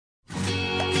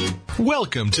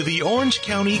Welcome to the Orange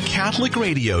County Catholic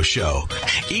Radio Show.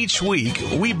 Each week,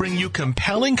 we bring you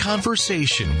compelling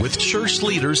conversation with church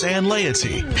leaders and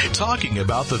laity, talking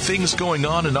about the things going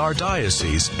on in our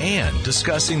diocese and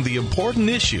discussing the important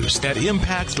issues that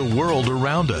impact the world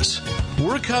around us.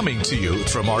 We're coming to you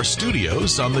from our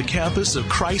studios on the campus of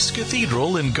Christ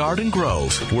Cathedral in Garden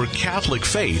Grove, where Catholic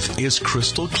faith is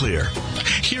crystal clear.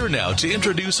 Here now to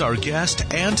introduce our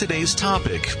guest and today's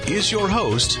topic is your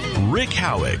host, Rick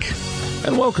Howick.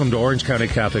 And welcome to Orange County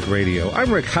Catholic Radio.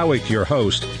 I'm Rick Howick, your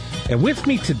host, and with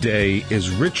me today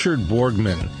is Richard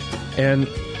Borgman. And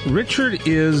Richard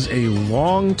is a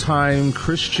longtime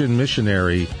Christian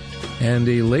missionary and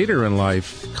a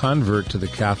later-in-life convert to the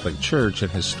Catholic Church,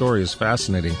 and his story is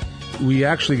fascinating. We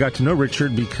actually got to know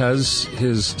Richard because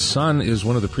his son is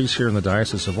one of the priests here in the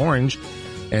Diocese of Orange,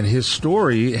 and his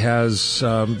story has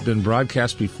been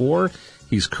broadcast before.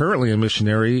 He's currently a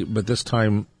missionary, but this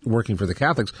time working for the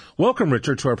Catholics. Welcome,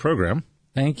 Richard, to our program.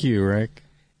 Thank you, Rick.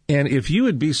 And if you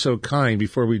would be so kind,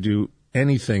 before we do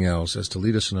anything else, as to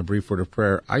lead us in a brief word of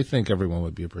prayer, I think everyone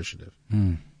would be appreciative.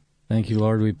 Thank you,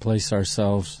 Lord. We place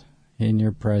ourselves in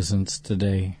your presence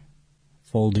today,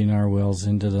 folding our wills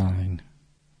into thine,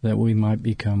 that we might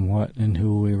become what and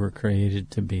who we were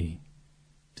created to be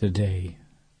today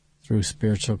through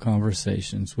spiritual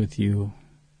conversations with you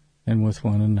and with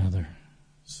one another,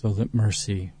 so that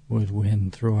mercy would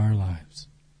win through our lives.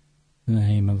 In the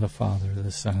name of the Father,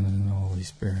 the Son, and the Holy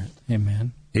Spirit.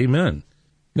 Amen. Amen.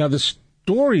 Now, the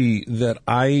story that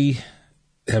I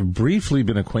have briefly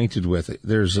been acquainted with,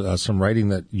 there's some writing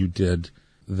that you did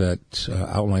that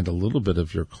outlined a little bit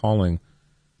of your calling,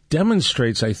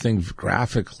 demonstrates, I think,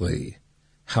 graphically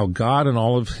how God in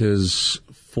all of his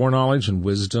foreknowledge and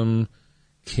wisdom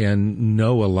can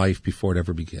know a life before it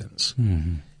ever begins.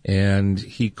 Mm-hmm. And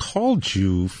he called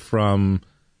you from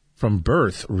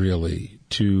birth, really,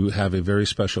 to have a very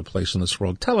special place in this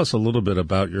world. Tell us a little bit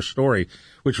about your story,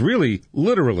 which really,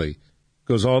 literally,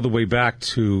 goes all the way back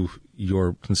to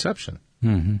your conception.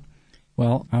 Mm-hmm.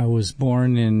 Well, I was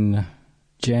born in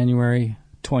January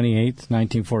 28th,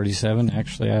 1947.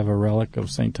 Actually, I have a relic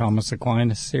of St. Thomas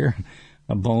Aquinas here,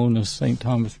 a bone of St.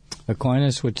 Thomas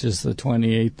Aquinas, which is the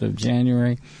 28th of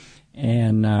January.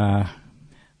 And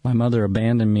my mother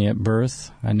abandoned me at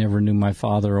birth. I never knew my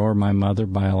father or my mother,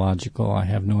 biological. I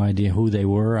have no idea who they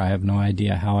were. I have no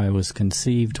idea how I was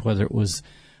conceived, whether it was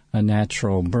a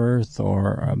natural birth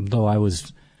or though I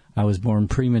was born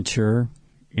premature,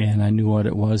 and I knew what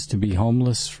it was to be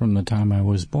homeless from the time I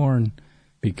was born,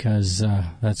 because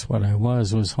that's what I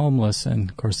was homeless.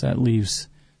 And, of course, that leaves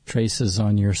traces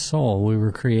on your soul. We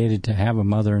were created to have a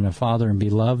mother and a father and be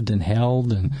loved and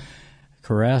held and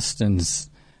caressed and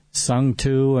sung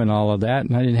to and all of that,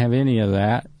 and I didn't have any of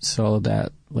that, so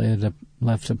that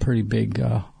left a pretty big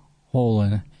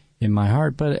hole in my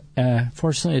heart. But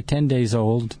fortunately, at 10 days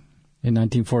old, in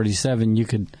 1947, you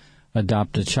could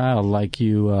adopt a child like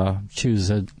you choose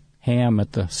a ham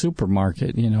at the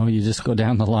supermarket. You know, you just go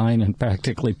down the line and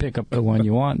practically pick up the one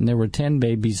you want, and there were 10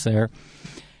 babies there,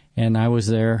 and I was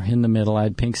there in the middle. I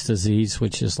had Pink's disease,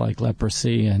 which is like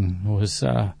leprosy, and was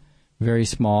very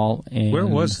small and Where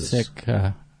was this? Sick.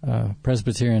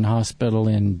 Presbyterian Hospital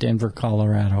in Denver,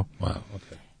 Colorado. Wow,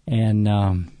 okay. And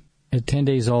at 10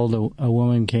 days old, a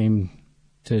woman came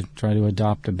to try to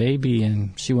adopt a baby,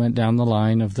 and she went down the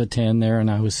line of the 10 there, and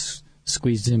I was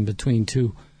squeezed in between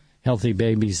two healthy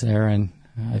babies there, and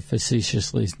I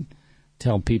facetiously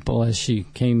tell people as she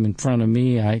came in front of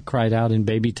me, I cried out in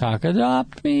baby talk,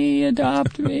 "Adopt me,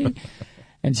 adopt me."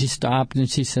 And she stopped, and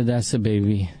she said, "That's the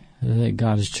baby that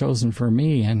God has chosen for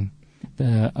me." And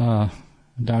the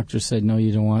doctor said, "No,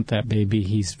 you don't want that baby.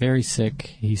 He's very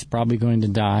sick. He's probably going to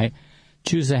die.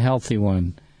 Choose a healthy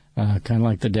one." Kind of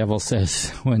like the devil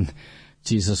says when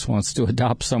Jesus wants to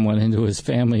adopt someone into his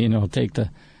family, you know, take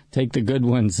the good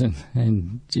ones,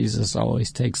 and Jesus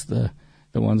always takes the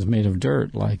ones made of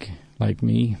dirt, like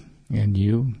me and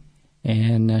you.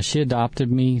 And she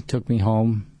adopted me, took me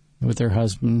home with her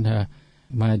husband.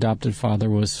 My adopted father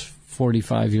was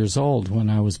 45 years old when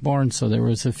I was born, so there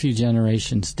was a few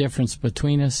generations difference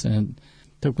between us, and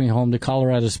took me home to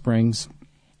Colorado Springs,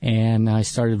 and I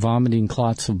started vomiting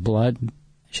clots of blood.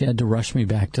 She had to rush me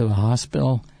back to the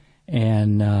hospital,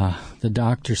 and the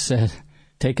doctor said,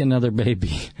 "Take another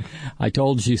baby." I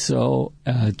told you so.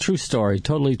 True story,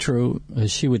 totally true.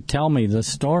 She would tell me this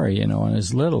story, you know, when I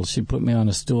was little. She'd put me on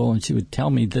a stool, and she would tell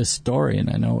me this story, and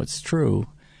I know it's true.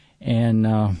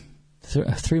 And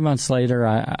 3 months later,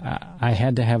 I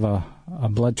had to have a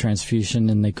blood transfusion,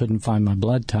 and they couldn't find my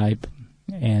blood type.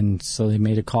 And so they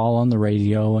made a call on the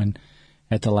radio, and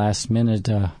at the last minute,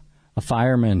 a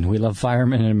fireman. We love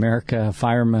firemen in America. A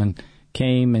fireman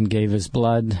came and gave his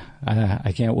blood.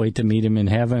 I can't wait to meet him in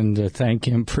heaven to thank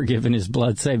him for giving his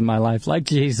blood, saving my life, like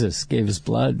Jesus gave his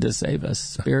blood to save us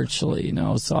spiritually, you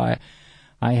know. So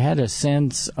I had a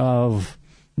sense of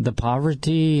the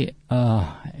poverty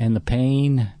and the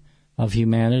pain of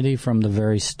humanity from the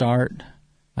very start.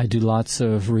 I do lots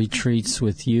of retreats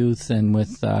with youth, and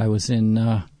I was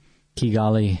in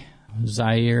Kigali,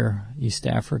 Zaire, East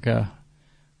Africa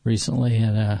recently,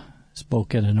 and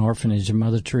spoke at an orphanage, a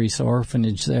Mother Teresa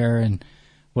orphanage there, and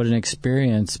what an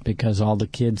experience, because all the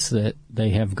kids that they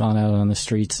have gone out on the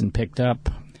streets and picked up,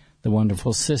 the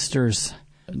wonderful sisters,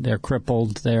 they're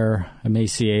crippled, they're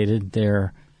emaciated,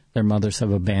 their mothers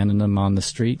have abandoned them on the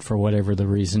street for whatever the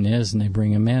reason is, and they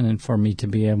bring them in. And for me to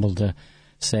be able to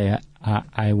say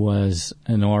I was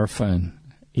an orphan,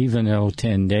 even though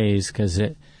 10 days, because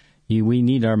we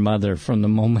need our mother from the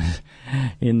moment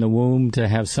in the womb to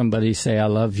have somebody say, I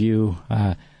love you.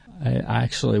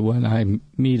 Actually, when I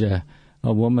meet a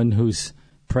woman who's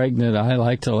pregnant, I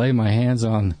like to lay my hands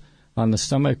on the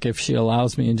stomach, if she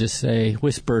allows me, and just say,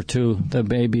 whisper to the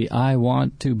baby, I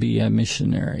want to be a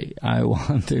missionary. I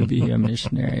want to be a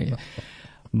missionary.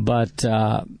 But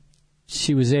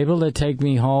she was able to take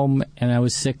me home, and I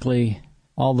was sickly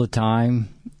all the time,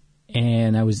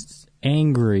 and I was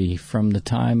angry from the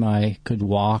time I could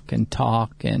walk and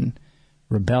talk, and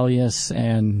rebellious,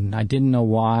 and I didn't know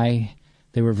why.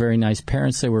 They were very nice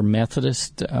parents. They were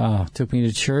Methodist, took me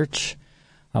to church.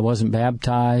 I wasn't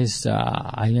baptized.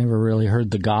 I never really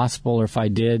heard the gospel, or if I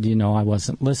did, I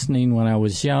wasn't listening when I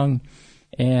was young.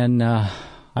 And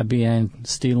I began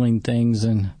stealing things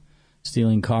and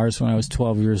stealing cars when I was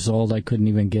 12 years old. I couldn't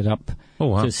even get up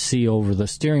to see over the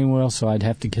steering wheel, so I'd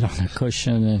have to get on a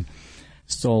cushion, and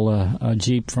stole a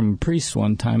Jeep from a priest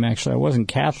one time. Actually, I wasn't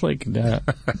Catholic.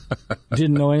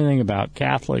 Didn't know anything about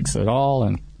Catholics at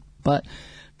all. But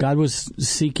God was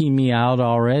seeking me out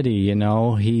already,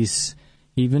 He's,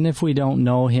 even if we don't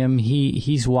know Him,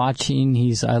 He's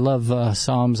watching. I love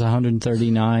Psalms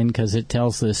 139, because it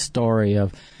tells this story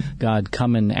of God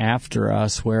coming after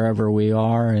us wherever we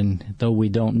are. And though we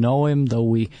don't know Him, though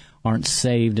we aren't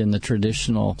saved in the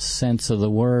traditional sense of the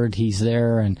word, He's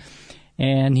there. And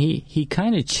he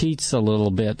kind of cheats a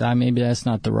little bit. Maybe that's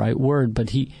not the right word,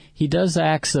 but he does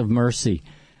acts of mercy.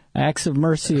 Acts of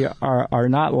mercy are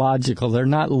not logical. They're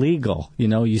not legal.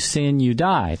 You sin, you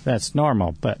die. That's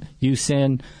normal. But you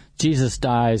sin, Jesus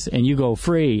dies, and you go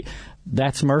free.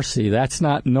 That's mercy. That's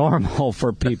not normal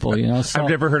for people, So, I've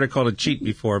never heard it called a cheat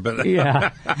before, but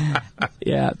yeah.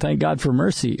 Thank God for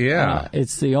mercy. Yeah.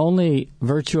 It's the only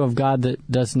virtue of God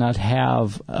that does not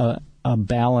have a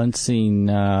balancing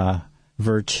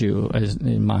virtue.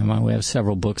 In my mind, we have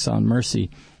several books on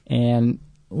mercy. And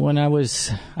when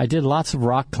I did lots of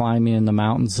rock climbing in the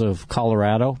mountains of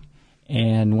Colorado.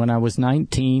 And when I was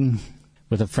 19,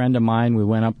 with a friend of mine, we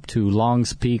went up to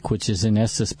Long's Peak, which is in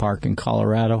Estes Park in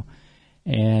Colorado.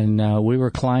 And we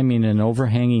were climbing an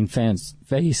overhanging face.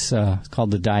 It's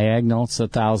called the Diagonal. It's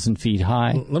 1,000 feet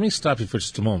high. Let me stop you for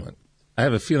just a moment. I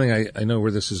have a feeling I know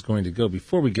where this is going to go.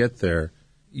 Before we get there,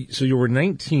 so you were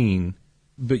 19,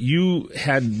 but you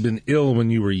had been ill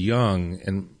when you were young,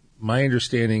 and my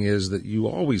understanding is that you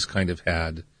always kind of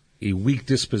had a weak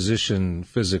disposition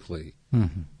physically.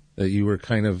 Mm-hmm. That you were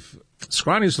kind of,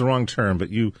 scrawny is the wrong term, but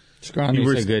scrawny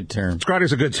is a good term. Scrawny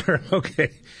is a good term.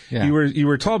 Okay. Yeah. You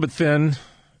were tall but thin,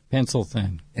 pencil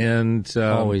thin, and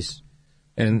always.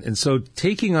 And so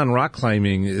taking on rock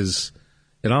climbing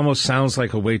it almost sounds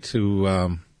like a way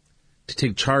to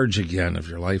take charge again of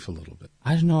your life a little bit.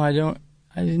 I don't know.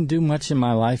 I didn't do much in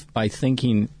my life by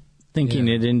thinking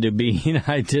it into being.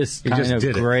 I just kind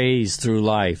of grazed through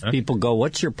life. Huh? People go,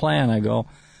 "What's your plan?" I go,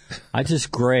 I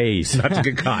just graze. Not to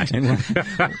get caught. And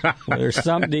where there's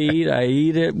something to eat, I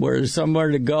eat it. Where there's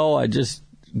somewhere to go, I just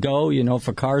go. If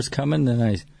a car's coming, then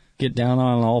I get down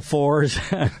on all fours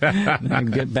and I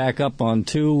get back up on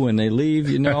two when they leave.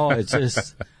 It's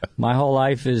just, my whole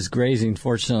life is grazing.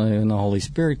 Fortunately, when the Holy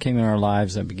Spirit came in our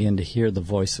lives, I began to hear the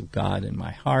voice of God in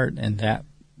my heart, and that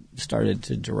started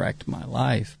to direct my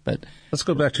life. But let's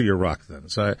go back to your rock then.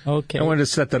 So okay. I wanted to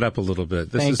set that up a little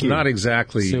bit. This is not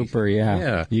exactly super.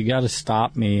 Yeah. You got to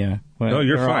stop me. No,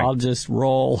 you're fine. I'll just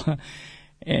roll.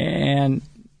 And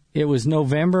it was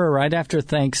November, right after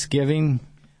Thanksgiving.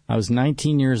 I was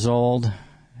 19 years old,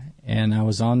 and I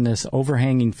was on this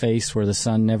overhanging face where the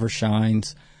sun never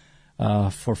shines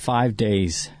for 5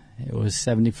 days. It was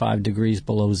 75 degrees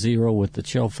below zero with the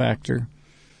chill factor.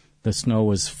 The snow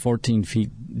was 14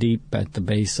 feet deep at the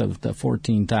base of the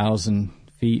 14,000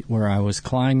 feet where I was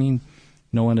climbing.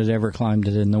 No one had ever climbed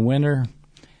it in the winter.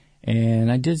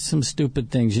 And I did some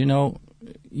stupid things. You know,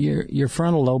 your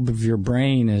frontal lobe of your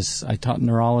brain is, I taught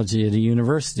neurology at a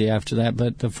university after that,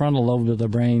 but the frontal lobe of the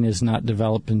brain is not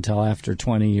developed until after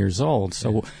 20 years old.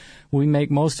 So we make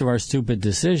most of our stupid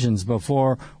decisions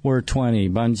before we're 20.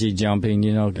 Bungee jumping,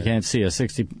 you can't see a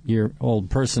 60-year-old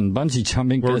person bungee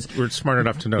jumping. We're smart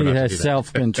enough to know not to do that.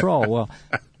 Self-control. Well,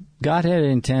 God had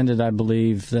intended, I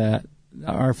believe, that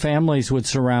our families would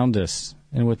surround us,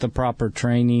 and with the proper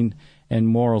training and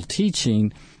moral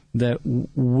teaching, that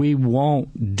we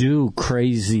won't do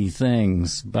crazy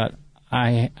things. But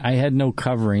I had no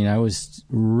covering. I was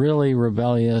really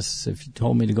rebellious. If you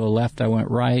told me to go left, I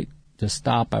went right. To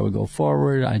stop, I would go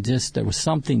forward. There was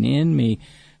something in me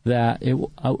that it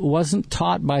wasn't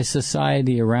taught by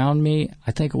society around me.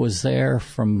 I think it was there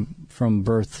from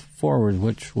birth forward,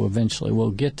 which eventually we'll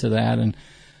get to that. And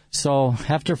so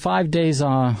after 5 days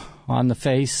on the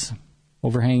face,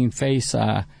 overhanging face,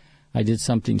 I did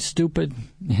something stupid.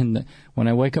 And when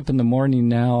I wake up in the morning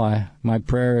now, my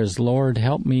prayer is, Lord,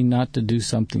 help me not to do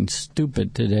something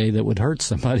stupid today that would hurt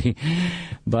somebody.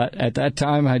 But at that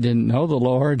time, I didn't know the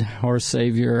Lord or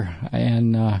Savior,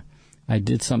 and I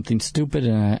did something stupid,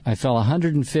 and I fell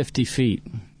 150 feet.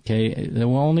 Okay, the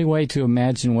only way to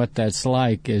imagine what that's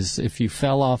like is if you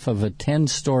fell off of a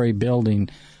 10-story building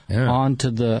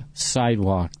onto the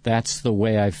sidewalk. That's the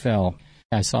way I fell.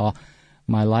 I saw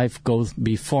my life go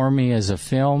before me as a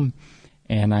film,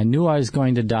 and I knew I was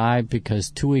going to die because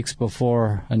 2 weeks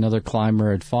before, another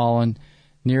climber had fallen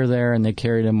near there, and they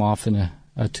carried him off in a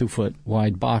 2-foot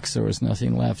wide box. There was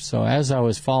nothing left. So as I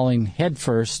was falling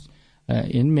headfirst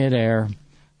in midair,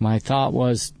 my thought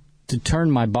was to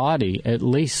turn my body, at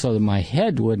least so that my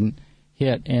head wouldn't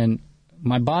hit, and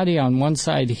my body on one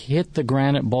side hit the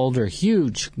granite boulder,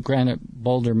 huge granite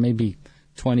boulder, maybe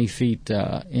 20 feet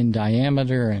in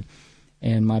diameter,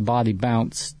 and my body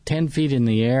bounced 10 feet in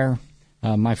the air.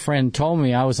 My friend told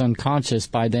me I was unconscious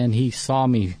by then. He saw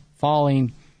me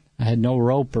falling. I had no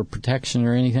rope or protection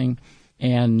or anything.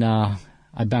 And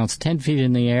I bounced 10 feet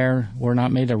in the air. We're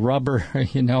not made of rubber,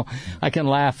 I can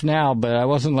laugh now, but I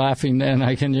wasn't laughing then,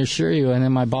 I can assure you. And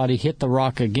then my body hit the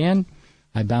rock again.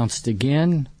 I bounced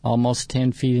again, almost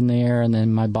 10 feet in the air, and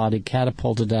then my body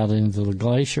catapulted out into the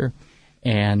glacier.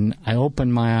 And I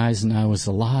opened my eyes, and I was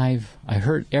alive. I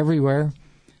hurt everywhere.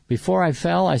 Before I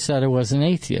fell, I said I was an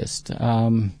atheist.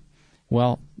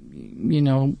 Well,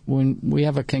 when we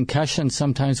have a concussion,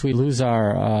 sometimes we lose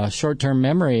our short-term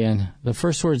memory, and the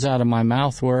first words out of my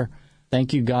mouth were,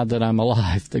 "Thank you, God, that I'm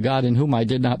alive," the God in whom I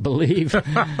did not believe.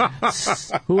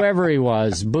 Whoever he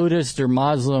was, Buddhist or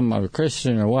Muslim or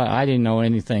Christian or what, I didn't know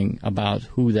anything about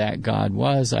who that God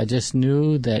was. I just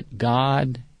knew that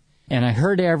God... And I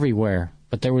hurt everywhere,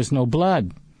 but there was no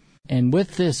blood. And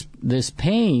with this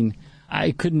pain,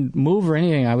 I couldn't move or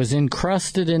anything. I was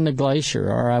encrusted in the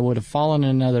glacier, or I would have fallen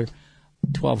another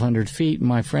 1,200 feet. And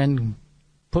my friend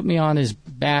put me on his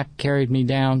back, carried me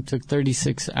down. Took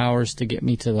 36 hours to get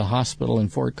me to the hospital in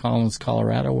Fort Collins,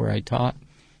 Colorado, where I taught.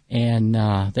 And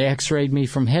they x-rayed me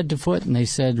from head to foot, and they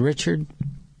said, "Richard,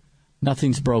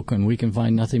 nothing's broken. We can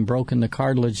find nothing broken. The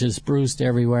cartilage is bruised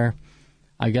everywhere."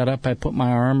 I got up, I put my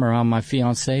arm around my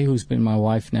fiancée, who's been my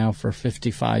wife now for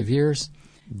 55 years,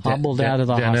 hobbled out of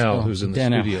the hospital. Who's in the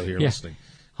studio here listening.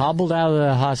 Hobbled out of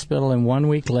the hospital, and 1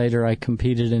 week later I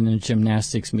competed in a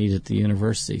gymnastics meet at the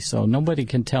university. So nobody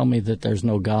can tell me that there's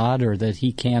no God or that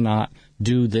he cannot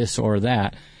do this or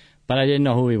that. But I didn't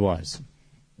know who he was.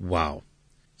 Wow.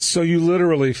 So you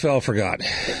literally fell for God,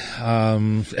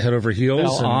 head over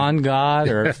heels. Fell on God,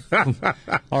 or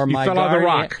my fell on the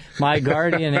rock. My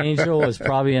guardian angel was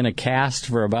probably in a cast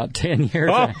for about 10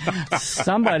 years. Oh.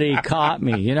 Somebody caught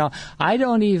me. I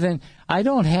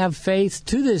don't have faith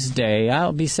to this day.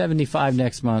 I'll be 75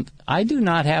 next month. I do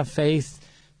not have faith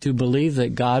to believe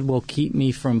that God will keep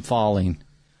me from falling.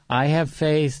 I have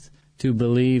faith to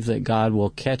believe that God will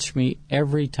catch me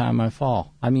every time I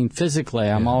fall. I mean, physically,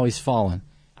 I'm always falling.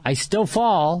 I still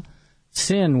fall,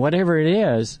 sin, whatever it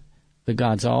is, but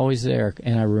God's always there.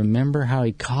 And I remember how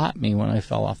he caught me when I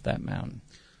fell off that mountain.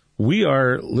 We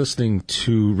are listening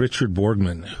to Richard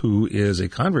Borgman, who is a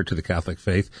convert to the Catholic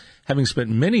faith, having spent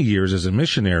many years as a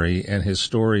missionary, and his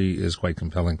story is quite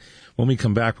compelling. When we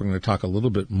come back, we're going to talk a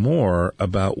little bit more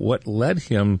about what led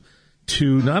him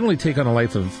to not only take on a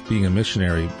life of being a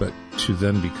missionary, but to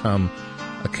then become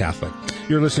a Catholic.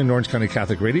 You're listening to Orange County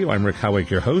Catholic Radio. I'm Rick Howick,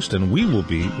 your host, and we will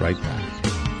be right back.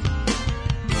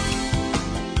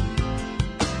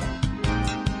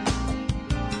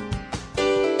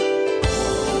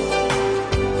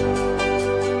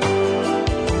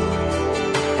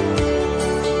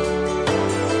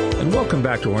 Welcome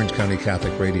back to Orange County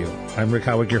Catholic Radio. I'm Rick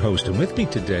Howick, your host, and with me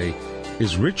today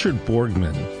is Richard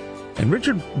Borgman. And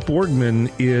Richard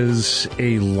Borgman is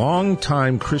a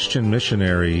longtime Christian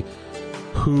missionary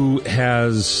who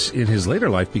has, in his later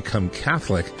life, become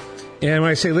Catholic. And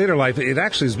when I say later life, it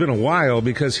actually has been a while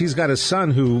because he's got a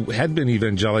son who had been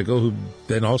evangelical, who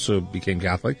then also became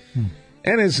Catholic,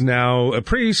 and is now a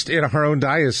priest in our own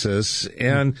diocese.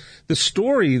 And the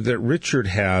story that Richard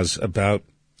has about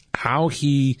how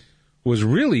he was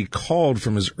really called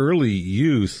from his early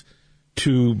youth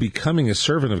to becoming a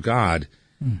servant of God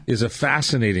is a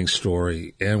fascinating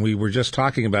story. And we were just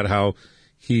talking about how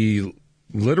he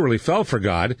literally fell for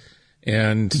God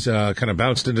and kind of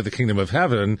bounced into the kingdom of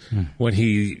heaven when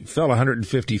he fell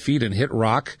 150 feet and hit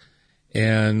rock.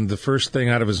 And the first thing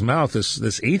out of his mouth,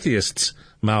 this atheist's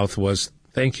mouth, was,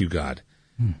 "Thank you, God."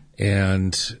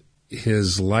 And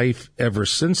his life ever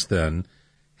since then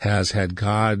has had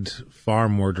God far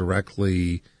more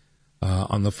directly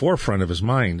on the forefront of his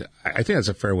mind. I think that's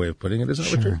a fair way of putting it, isn't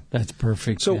it, Richard? That's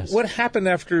perfect. So what happened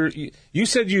after you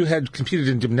said you had competed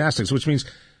in gymnastics, which means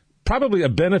probably a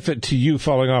benefit to you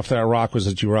falling off that rock was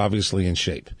that you were obviously in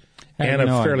shape and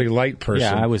a fairly light person.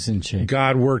 Yeah, I was in shape.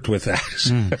 God worked with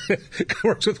that. God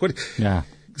works with what. Yeah.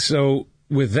 So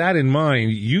with that in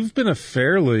mind, you've been a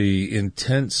fairly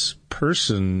intense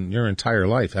person your entire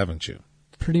life, haven't you?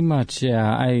 Pretty much,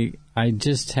 yeah. I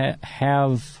just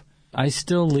have... I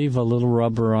still leave a little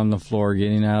rubber on the floor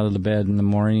getting out of the bed in the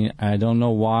morning. I don't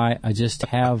know why. I just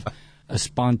have a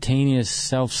spontaneous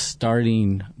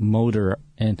self-starting motor.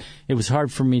 And it was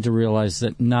hard for me to realize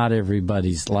that not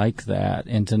everybody's like that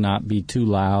and to not be too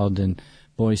loud and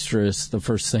boisterous the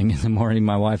first thing in the morning.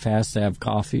 My wife has to have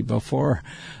coffee before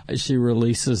she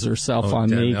releases herself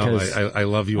on me. I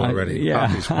love you already. Yeah.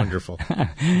 Coffee's wonderful.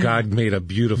 God made a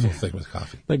beautiful thing with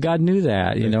coffee. But God knew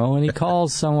that, when he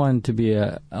calls someone to be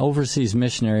a overseas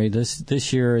missionary.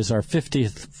 This year is our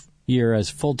 50th year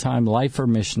as full-time lifer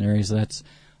missionaries. That's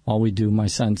all we do. My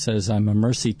son says I'm a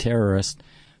mercy terrorist.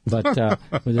 But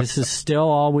this is still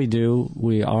all we do.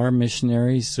 We are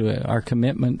missionaries. Our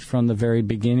commitment from the very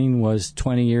beginning was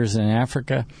 20 years in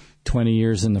Africa, 20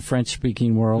 years in the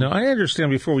French-speaking world. Now, I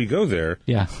understand before we go there,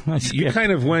 yeah, you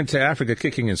kind of went to Africa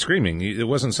kicking and screaming. It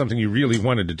wasn't something you really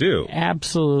wanted to do.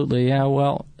 Absolutely, yeah.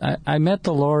 Well, I met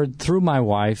the Lord through my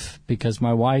wife because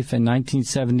my wife in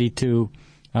 1972,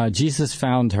 Jesus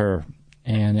found her,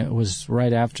 and it was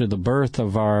right after the birth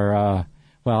of our,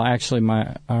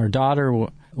 our daughter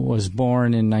was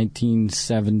born in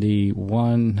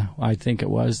 1971, I think it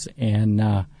was,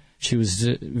 and she was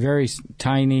very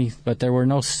tiny, but there were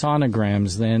no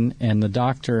sonograms then, and the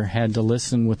doctor had to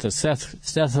listen with a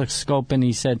stethoscope, and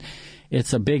he said,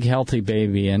 "It's a big, healthy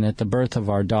baby." And at the birth of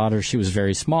our daughter, she was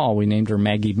very small. We named her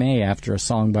Maggie May after a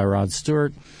song by Rod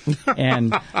Stewart.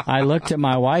 And I looked at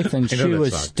my wife, and she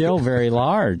was still very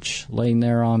large, laying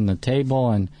there on the table,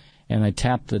 and I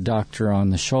tapped the doctor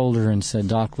on the shoulder and said,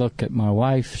 "Doc, look at my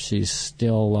wife. She's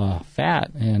still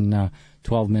fat." And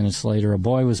 12 minutes later, a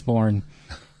boy was born,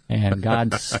 and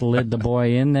God slid the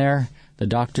boy in there. The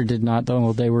doctor did not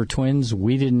know they were twins.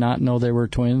 We did not know they were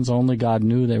twins. Only God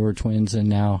knew they were twins, and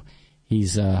now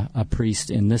he's a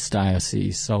priest in this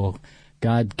diocese. So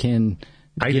God can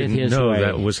get his way. I didn't know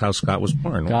that was how Scott was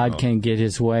born. God can get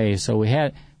his way. So we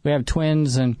have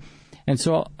twins, and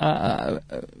so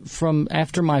from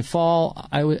after my fall,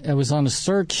 I was on a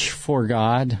search for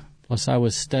God. Plus, I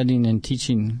was studying and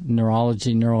teaching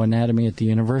neurology, neuroanatomy at the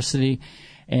university,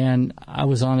 and I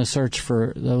was on a search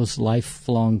for those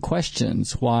lifelong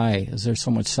questions. Why is there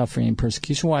so much suffering and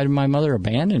persecution? Why did my mother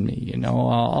abandon me?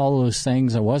 All those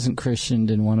things. I wasn't Christian,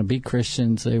 didn't want to be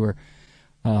Christians. They were,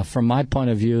 from my point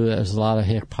of view, there's a lot of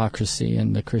hypocrisy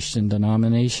in the Christian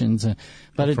denominations.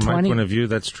 But from my point of view,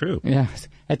 that's true. Yeah.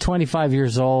 At 25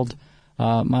 years old,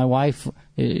 my wife,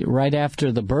 right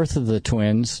after the birth of the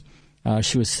twins,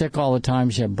 she was sick all the time.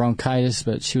 She had bronchitis,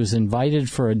 but she was invited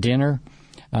for a dinner,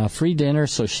 free dinner,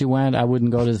 so she went. I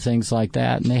wouldn't go to things like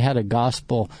that. And they had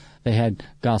gospel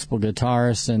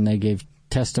guitarists, and they gave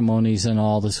testimonies and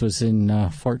all. This was in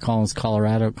Fort Collins,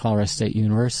 Colorado State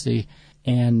University.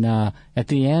 And at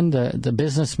the end, the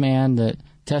businessman that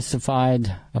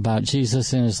testified about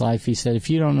Jesus in his life, he said, "If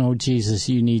you don't know Jesus,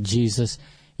 you need Jesus.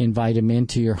 Invite him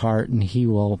into your heart, and he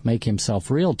will make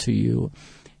himself real to you."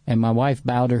 And my wife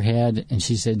bowed her head, and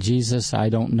she said, "Jesus, I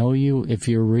don't know you. If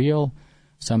you're real,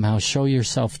 somehow show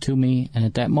yourself to me." And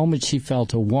at that moment, she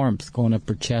felt a warmth going up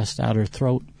her chest, out her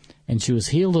throat, and she was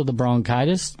healed of the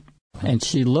bronchitis. And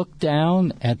she looked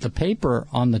down at the paper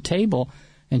on the table,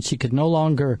 and she could no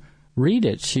longer read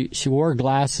it. She wore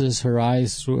glasses. Her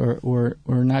eyes were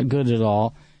not good at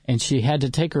all, and she had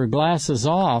to take her glasses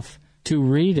off to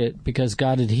read it because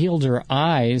God had healed her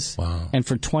eyes. Wow. And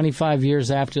for 25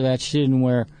 years after that, she didn't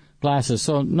wear glasses.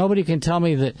 So nobody can tell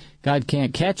me that God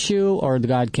can't catch you or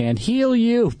God can't heal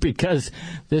you, because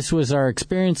this was our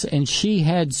experience. And she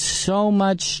had so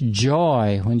much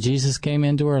joy when Jesus came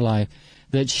into her life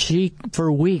that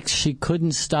for weeks, she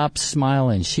couldn't stop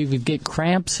smiling. She would get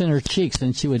cramps in her cheeks,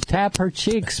 and she would tap her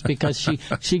cheeks because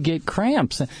she'd get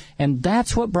cramps. And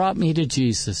that's what brought me to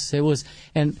Jesus.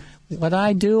 And what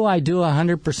I do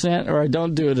 100%, or I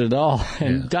don't do it at all.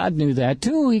 And God knew that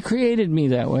too. He created me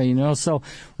that way, So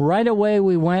right away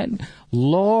we went,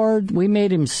 Lord, we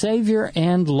made him Savior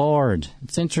and Lord.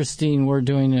 It's interesting. We're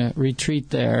doing a retreat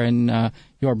there in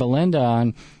Yorba Linda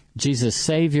on Jesus,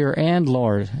 Savior and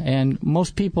Lord. And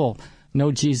most people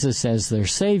know Jesus as their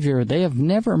Savior. They have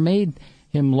never made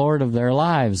him Lord of their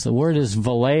lives. The word is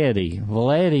veleity.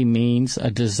 Veleity means a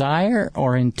desire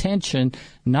or intention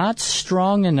not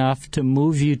strong enough to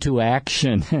move you to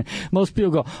action. Most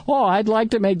people go, I'd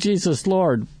like to make Jesus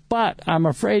Lord, but I'm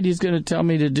afraid he's going to tell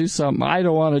me to do something I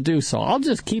don't want to do, so I'll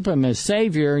just keep him as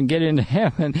Savior and get into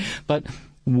heaven. But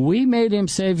we made him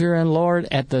Savior and Lord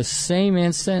at the same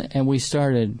instant, and we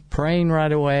started praying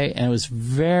right away, and it was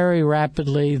very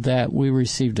rapidly that we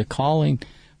received a calling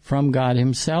from God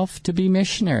himself to be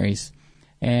missionaries.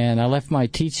 And I left my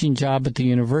teaching job at the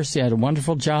university. I had a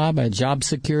wonderful job. I had job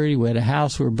security. We had a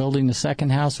house. We were building the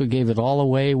second house. We gave it all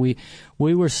away. We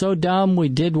were so dumb, we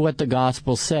did what the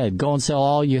gospel said. Go and sell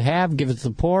all you have, give it to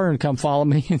the poor, and come follow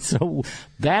me. And so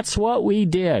that's what we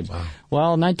did. Wow.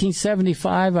 Well, in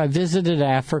 1975, I visited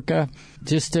Africa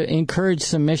just to encourage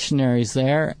some missionaries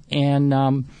there. And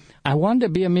I wanted to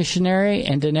be a missionary,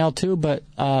 and Danelle too, but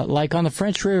like on the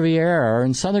French Riviera or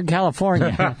in Southern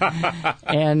California.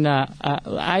 And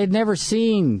I had never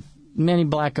seen many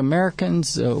black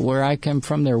Americans where I come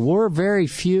from. There were very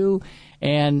few,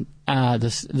 and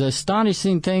the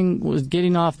astonishing thing was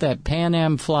getting off that Pan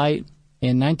Am flight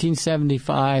in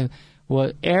 1975.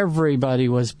 Everybody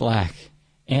was black.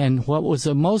 And what was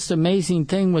the most amazing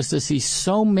thing was to see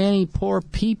so many poor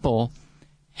people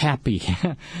happy.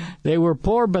 They were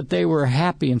poor, but they were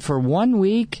happy. And for 1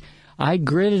 week, I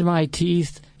gritted my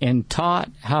teeth and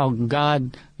taught how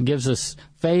God gives us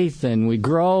faith and we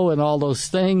grow and all those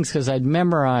things, because I'd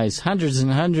memorized hundreds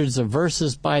and hundreds of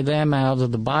verses by them out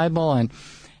of the Bible.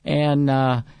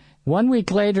 And 1 week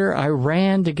later, I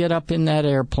ran to get up in that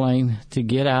airplane to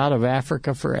get out of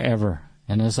Africa forever.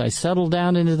 And as I settled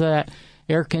down into that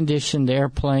air-conditioned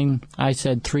airplane, I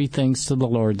said 3 things to the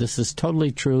Lord. This is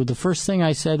totally true. The first thing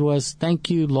I said was, thank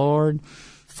you, Lord,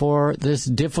 for this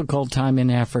difficult time in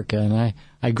Africa. And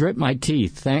I grit my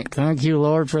teeth. Thank you,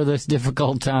 Lord, for this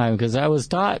difficult time, because I was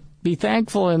taught, be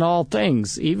thankful in all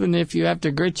things, even if you have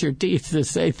to grit your teeth to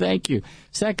say thank you.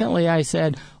 Secondly, I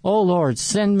said, oh, Lord,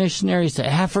 send missionaries to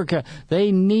Africa.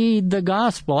 They need the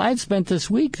gospel. I'd spent this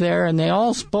week there, and they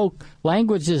all spoke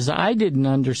languages I didn't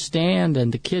understand,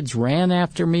 and the kids ran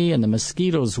after me, and the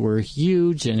mosquitoes were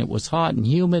huge, and it was hot and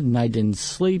humid, and I didn't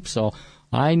sleep, so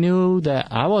I knew that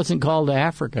I wasn't called to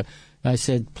Africa. I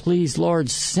said, please, Lord,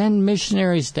 send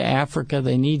missionaries to Africa.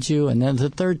 They need you. And then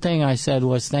the third thing I said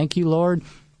was, thank you, Lord,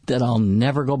 that I'll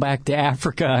never go back to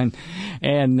Africa.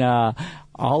 And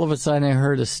all of a sudden I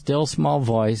heard a still small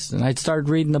voice, and I'd started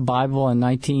reading the Bible in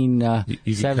 1972.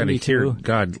 You kind of hear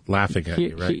God laughing at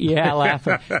you, right? Yeah,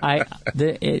 laughing.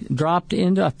 It dropped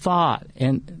into a thought.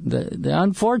 And the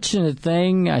unfortunate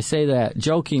thing, I say that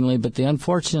jokingly, but the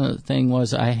unfortunate thing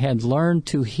was I had learned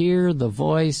to hear the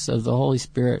voice of the Holy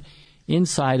Spirit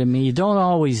inside of me. You don't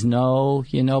always know,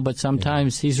 but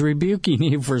sometimes He's rebuking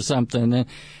you for something.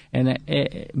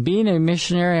 And being a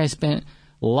missionary, I spent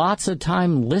lots of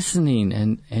time listening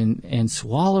and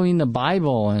swallowing the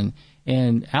Bible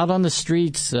and out on the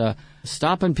streets,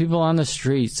 stopping people on the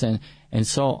streets. And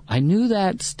so I knew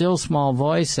that still small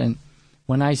voice. And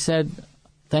when I said,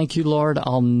 thank you, Lord,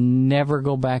 I'll never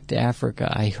go back to Africa,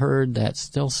 I heard that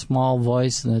still small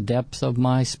voice in the depths of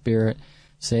my spirit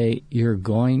say, you're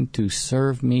going to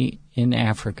serve me in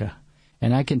Africa.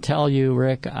 And I can tell you,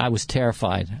 Rick, I was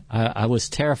terrified. I was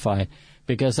terrified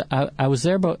because I was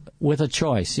there but with a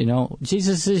choice.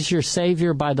 Jesus is your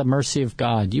Savior by the mercy of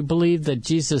God. You believe that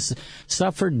Jesus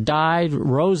suffered, died,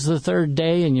 rose the third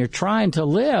day, and you're trying to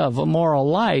live a moral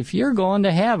life. You're going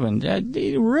to heaven.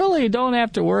 You really don't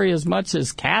have to worry as much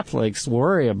as Catholics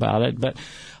worry about it. But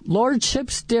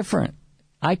Lordship's different.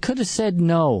 I could have said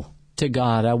no to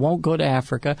God. I won't go to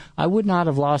Africa. I would not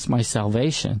have lost my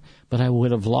salvation, but I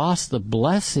would have lost the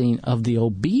blessing of the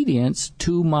obedience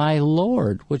to my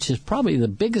Lord, which is probably the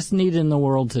biggest need in the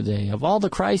world today. Of all the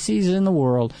crises in the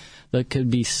world that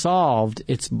could be solved,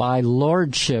 it's by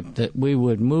lordship, that we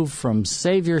would move from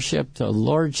saviorship to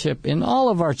lordship in all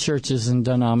of our churches and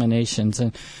denominations.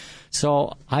 And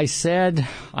so I said,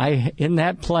 in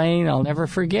that plane, I'll never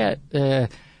forget,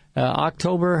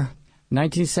 October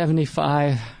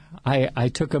 1975, I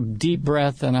took a deep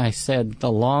breath and I said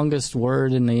the longest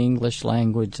word in the English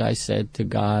language. I said to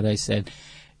God, I said,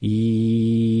 yes.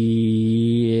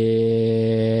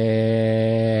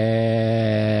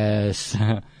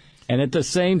 And at the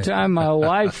same time, my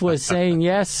wife was saying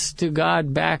yes to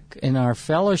God back in our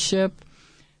fellowship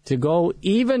to go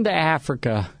even to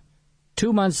Africa.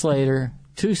 2 months later,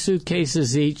 2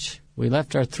 suitcases each. We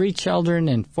left our 3 children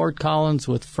in Fort Collins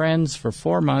with friends for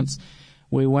 4 months.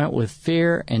 We went with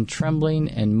fear and trembling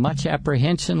and much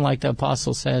apprehension, like the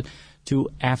apostle said, to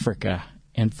Africa.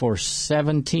 And for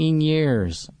 17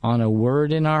 years, on a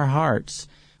word in our hearts,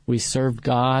 we served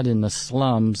God in the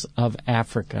slums of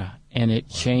Africa. And it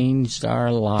changed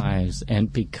our lives.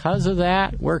 And because of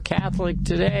that, we're Catholic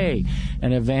today.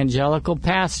 An evangelical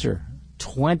pastor.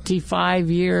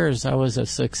 25 years I was a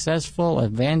successful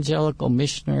evangelical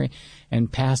missionary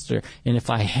and pastor. And if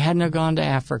I hadn't have gone to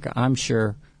Africa, I'm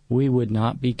sure we would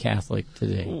not be Catholic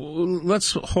today.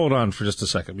 Let's hold on for just a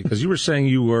second, because you were saying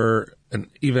you were an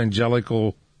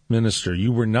evangelical minister.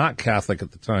 You were not Catholic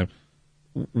at the time.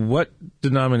 What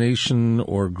denomination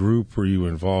or group were you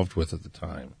involved with at the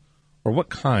time? Or what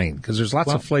kind? Because there's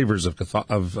lots of flavors of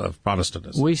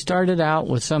Protestantism. We started out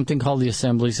with something called the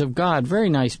Assemblies of God. Very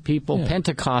nice people,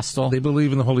 Pentecostal. They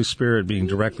believe in the Holy Spirit being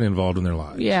directly involved in their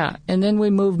lives. Yeah, and then we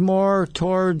moved more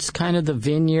towards kind of the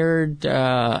vineyard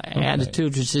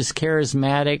attitude, which is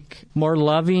charismatic, more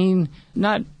loving,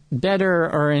 not better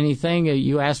or anything.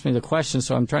 You asked me the question,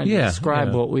 so I'm trying to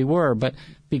describe what we were. But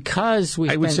because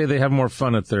I would say they have more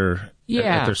fun at their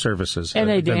services, and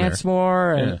they dance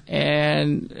more,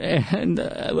 and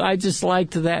I just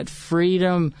liked that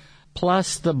freedom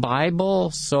plus the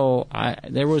Bible. So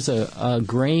there was a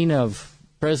grain of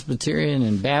Presbyterian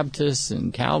and Baptist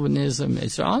and Calvinism.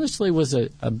 It honestly was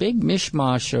a big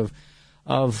mishmash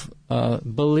of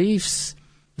beliefs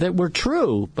that were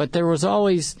true, but there was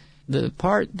always the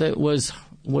part that was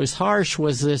harsh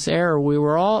was this error. We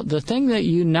were all, the thing that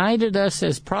united us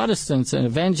as Protestants and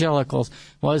evangelicals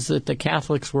was that the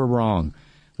Catholics were wrong.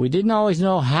 We didn't always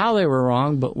know how they were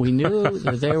wrong, but we knew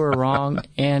that they were wrong.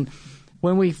 And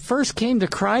when we first came to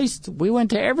Christ, we went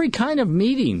to every kind of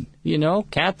meeting,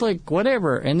 Catholic,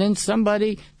 whatever. And then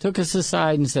somebody took us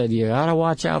aside and said, you got to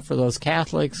watch out for those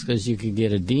Catholics because you could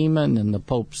get a demon and the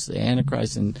Pope's the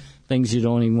Antichrist and things you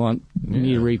don't even want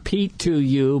me to repeat to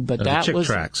you, but that was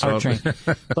our training.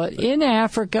 But in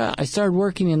Africa, I started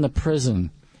working in the prison,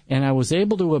 and I was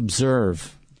able to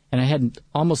observe, and I had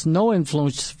almost no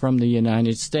influence from the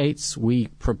United States. We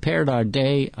prepared our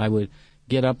day. I would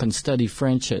get up and study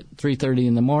French at 3:30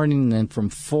 in the morning, and then from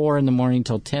 4 in the morning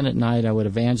till 10 at night, I would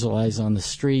evangelize on the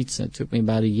streets. It took me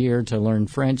about a year to learn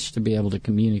French to be able to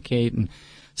communicate. And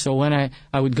so when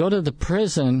I would go to the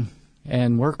prison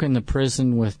and work in the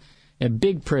prison with a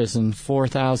big prison,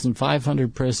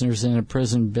 4,500 prisoners in a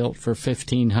prison built for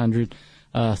 1,500,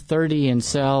 30 in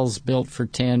cells built for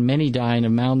 10, many dying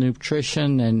of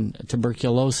malnutrition and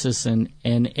tuberculosis and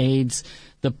AIDS.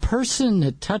 The person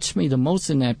that touched me the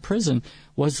most in that prison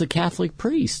was the Catholic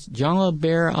priest.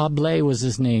 Jean-Albert Ablé was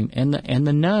his name, and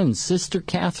the nuns, Sister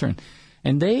Catherine.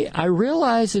 And I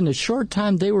realized in a short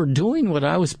time they were doing what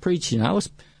I was preaching. I was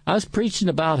preaching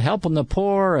about helping the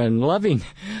poor and loving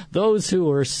those who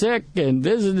were sick and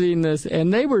visiting this,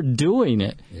 and they were doing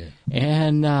it. Yeah.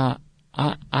 And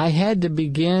I had to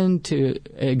begin to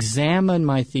examine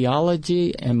my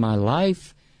theology and my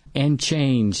life and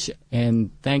change. And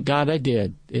thank God I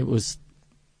did. It was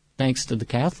thanks to the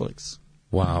Catholics.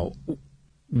 Wow.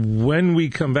 When we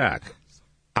come back,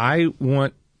 I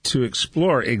want to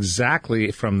explore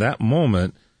exactly from that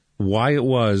moment why it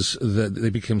was that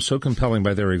they became so compelling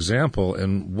by their example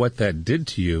and what that did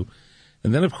to you.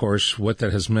 And then, of course, what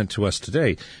that has meant to us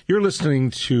today. You're listening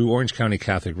to Orange County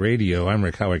Catholic Radio. I'm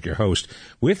Rick Howick, your host.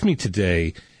 With me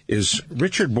today is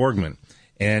Richard Borgman,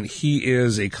 and he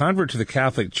is a convert to the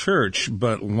Catholic Church,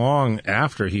 but long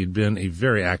after he'd been a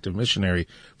very active missionary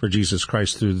for Jesus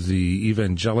Christ through the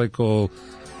evangelical,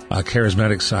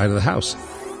 charismatic side of the house.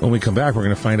 When we come back, we're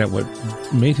going to find out what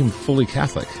made him fully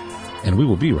Catholic. And we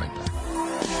will be right back.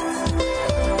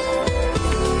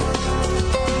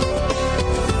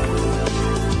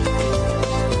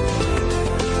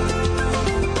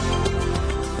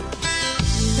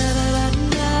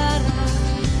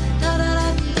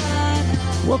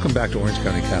 Welcome back to Orange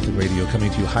County Catholic Radio,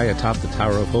 coming to you high atop the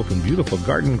Tower of Hope in beautiful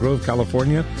Garden Grove,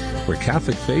 California, where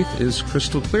Catholic faith is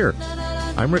crystal clear.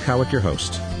 I'm Rick Howick, your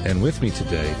host, and with me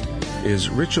today is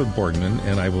Richard Borgman,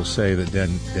 and I will say that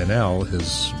Danelle,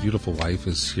 his beautiful wife,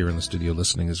 is here in the studio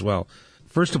listening as well.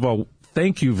 First of all,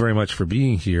 thank you very much for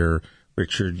being here,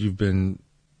 Richard. You've been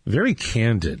very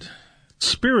candid,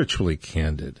 spiritually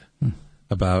candid,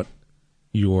 about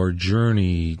your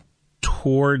journey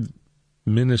toward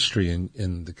ministry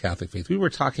in the Catholic faith. We were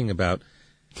talking about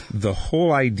the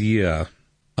whole idea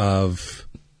of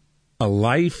a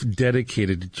life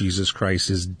dedicated to Jesus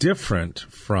Christ is different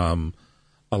from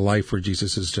a life where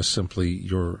Jesus is just simply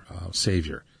your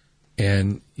Savior.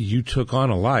 And you took on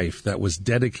a life that was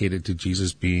dedicated to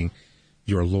Jesus being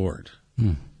your Lord.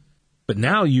 But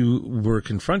now you were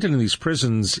confronted in these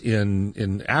prisons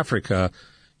in Africa.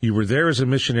 You were there as a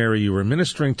missionary. You were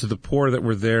ministering to the poor that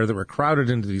were there, that were crowded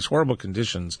into these horrible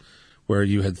conditions where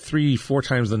you had 3-4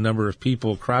 times the number of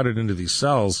people crowded into these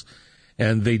cells,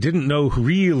 and they didn't know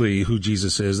really who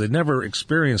Jesus is. They'd never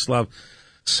experienced love.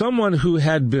 Someone who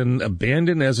had been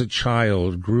abandoned as a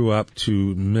child grew up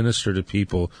to minister to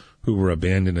people who were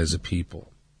abandoned as a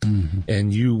people. Mm-hmm.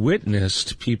 And you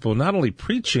witnessed people not only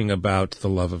preaching about the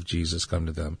love of Jesus come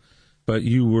to them, but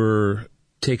you were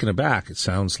taken aback, it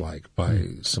sounds like, by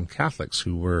some Catholics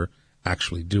who were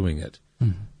actually doing it.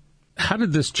 How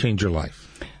did this change your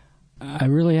life? I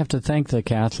really have to thank the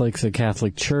Catholics, the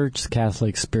Catholic Church,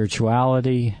 Catholic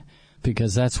spirituality,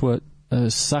 because that's what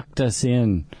sucked us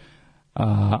in.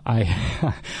 I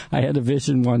had a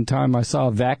vision one time. I saw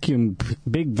a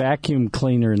big vacuum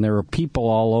cleaner, and there were people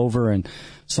all over, and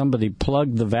somebody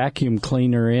plugged the vacuum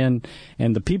cleaner in,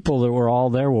 and the people that were all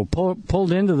there were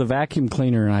pulled into the vacuum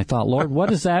cleaner, and I thought, Lord, what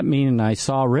does that mean? And I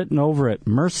saw written over it,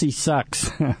 mercy sucks.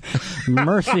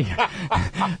 Mercy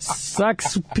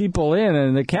sucks people in,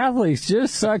 and the Catholics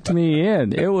just sucked me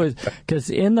in. It was, because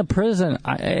in the prison,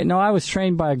 I was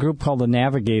trained by a group called the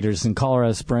Navigators in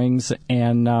Colorado Springs,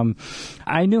 and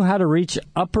I knew how to reach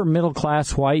upper middle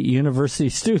class white university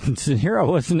students, and here I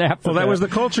was in Africa. Well, that was the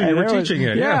culture you were teaching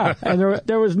in. Yeah, and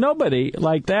there was nobody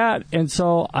like that, and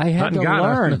so I had to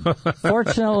learn.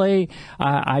 Fortunately,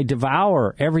 I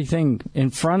devour everything in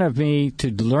front of me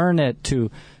to learn it, to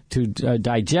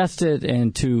digest it,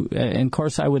 and of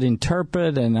course I would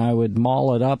interpret and I would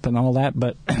maul it up and all that.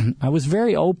 But I was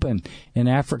very open in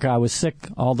Africa. I was sick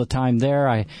all the time there.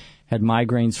 I had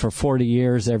migraines for 40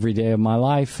 years every day of my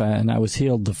life, and I was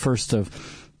healed the 1st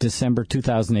of December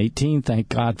 2018. Thank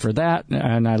God for that.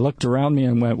 And I looked around me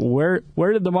and went, where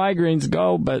did the migraines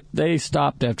go? But they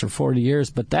stopped after 40 years.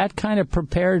 But that kind of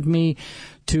prepared me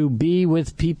to be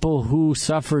with people who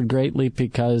suffered greatly,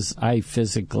 because I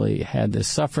physically had this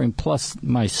suffering, plus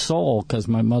my soul, because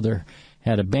my mother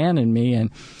had abandoned me.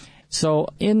 And so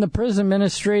in the prison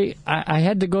ministry, I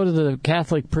had to go to the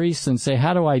Catholic priest and say,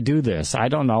 how do I do this? I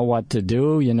don't know what to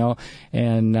do,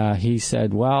 And he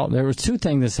said, well, there were 2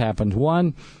 things that happened.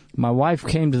 One, my wife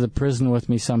came to the prison with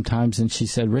me sometimes, and she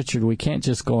said, Richard, we can't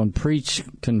just go and preach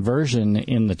conversion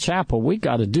in the chapel. We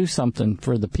got to do something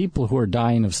for the people who are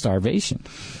dying of starvation.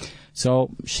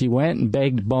 So she went and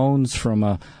begged bones from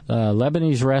a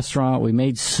Lebanese restaurant. We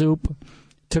made soup,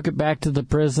 took it back to the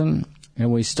prison,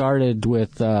 and we started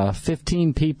with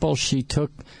 15 people. She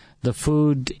took the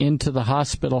food into the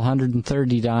hospital,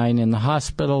 130 dying in the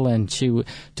hospital, and she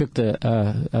took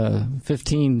the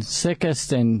 15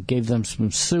 sickest and gave them some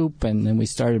soup, and then we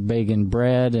started baking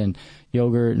bread and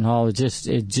yogurt and all. It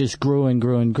just grew and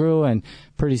grew and grew, and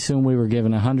pretty soon we were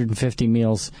given 150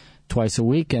 meals twice a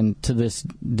week, and to this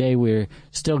day we're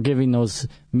still giving those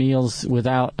meals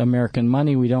without American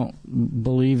money. We don't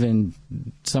believe in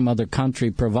some other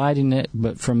country providing it,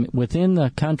 but from within the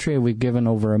country we've given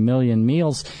over 1 million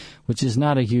meals, which is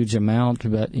not a huge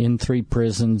amount, but in 3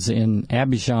 prisons in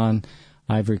Abidjan,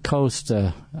 Ivory Coast,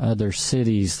 other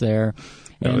cities there.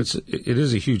 No, it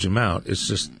is a huge amount. It's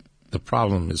just the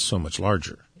problem is so much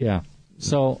larger. Yeah.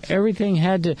 So everything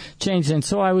had to change. And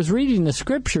so I was reading the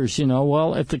scriptures,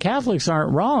 well, if the Catholics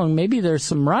aren't wrong, maybe there's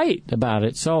some right about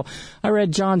it. So I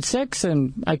read John 6,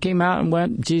 and I came out and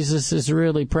went, Jesus is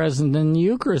really present in the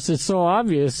Eucharist. It's so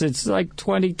obvious. It's like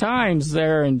 20 times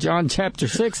there in John chapter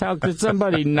 6. How could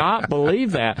somebody not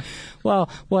believe that? Well,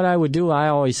 what I would do, I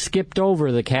always skipped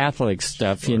over the Catholic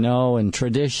stuff, and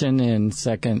tradition in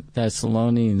 2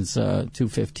 Thessalonians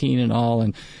 2:15 and all,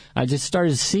 and I just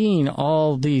started seeing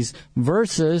all these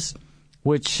verses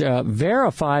which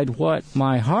verified what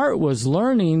my heart was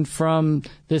learning from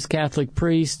this Catholic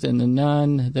priest and the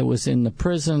nun that was in the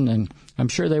prison, and I'm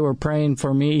sure they were praying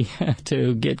for me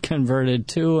to get converted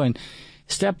too. And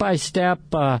step by step,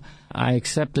 I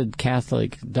accepted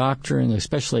Catholic doctrine,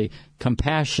 especially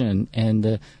compassion and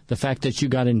the fact that you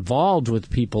got involved with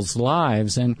people's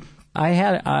lives. And we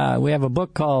have a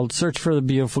book called Search for the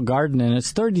Beautiful Garden, and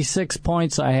it's 36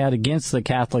 points I had against the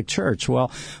Catholic Church.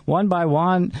 Well, one by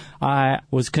one, I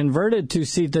was converted to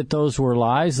see that those were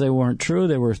lies. They weren't true.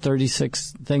 There were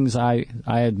 36 things I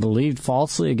had believed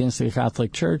falsely against the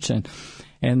Catholic Church, and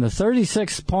the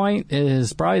 36th point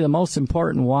is probably the most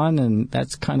important one, and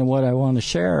that's kind of what I want to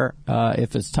share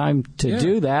if it's time to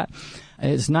do that.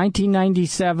 It's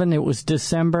 1997. It was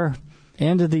December.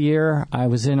 End of the year, I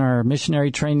was in our missionary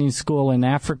training school in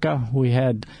Africa. We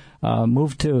had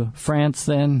moved to France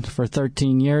then for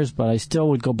 13 years, but I still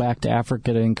would go back to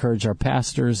Africa to encourage our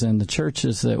pastors and the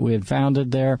churches that we had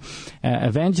founded there.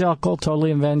 Evangelical,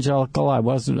 totally evangelical. I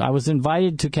was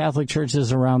invited to Catholic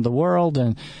churches around the world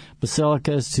and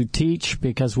basilicas to teach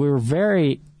because we were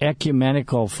very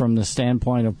ecumenical from the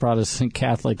standpoint of Protestant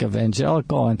Catholic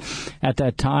evangelical and at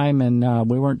that time, and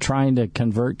we weren't trying to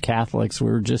convert Catholics. We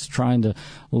were just trying to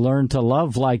learn to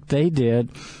love like they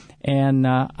did. And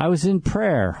I was in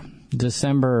prayer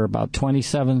December about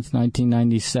 27th,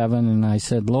 1997, and I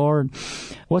said, Lord,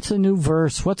 what's a new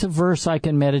verse? What's a verse I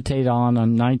can meditate on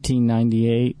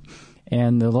 1998?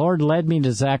 And the Lord led me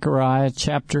to Zechariah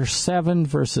chapter 7,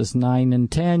 verses 9 and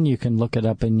 10. You can look it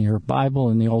up in your Bible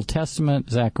in the Old Testament,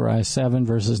 Zechariah 7,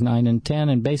 verses 9 and 10.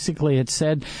 And basically it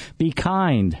said, be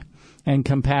kind and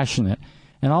compassionate.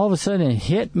 And all of a sudden it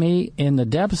hit me in the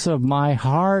depths of my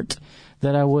heart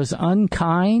that I was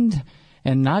unkind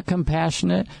and not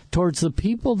compassionate towards the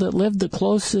people that lived the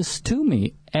closest to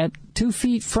me at 2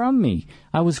 feet from me.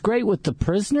 I was great with the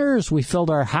prisoners. We filled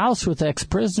our house with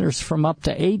ex-prisoners from up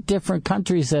to 8 different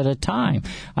countries at a time.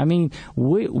 I mean,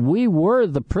 we were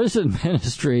the prison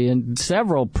ministry in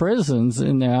several prisons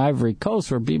in the Ivory Coast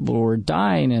where people were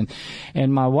dying.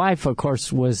 And my wife, of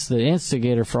course, was the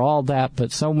instigator for all that.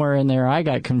 But somewhere in there, I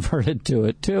got converted to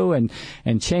it, too,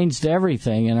 and changed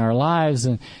everything in our lives.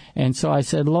 And so I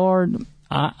said, Lord,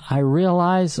 I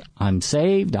realize I'm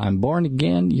saved. I'm born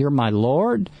again. You're my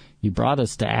Lord. You brought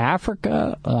us to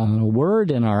Africa, a word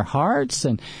in our hearts,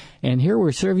 and here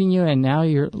we're serving you. And now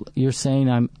you're saying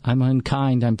I'm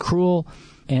unkind, I'm cruel,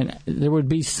 and there would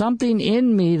be something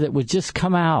in me that would just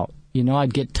come out. You know,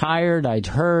 I'd get tired, I'd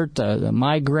hurt, the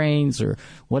migraines or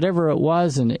whatever it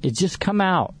was, and it'd just come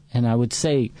out. And I would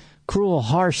say cruel,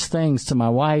 harsh things to my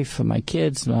wife and my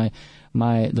kids, the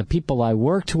people I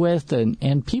worked with,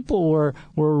 and people were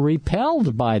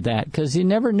repelled by that because you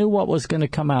never knew what was going to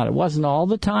come out. It wasn't all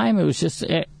the time. It was just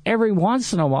every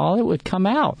once in a while it would come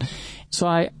out. So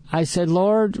I said,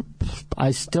 Lord,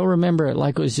 I still remember it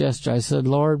like it was yesterday. I said,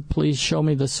 Lord, please show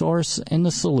me the source and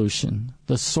the solution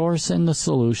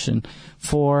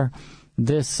for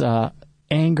this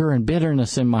anger and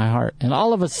bitterness in my heart. And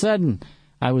all of a sudden,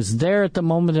 I was there at the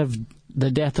moment of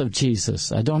the death of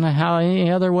Jesus. I don't know how any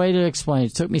other way to explain it.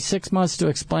 It took me 6 months to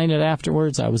explain it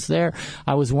afterwards. I was there.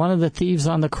 I was one of the thieves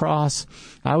on the cross.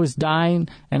 I was dying,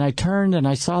 and I turned and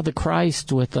I saw the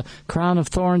Christ with the crown of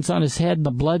thorns on his head,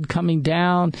 the blood coming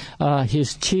down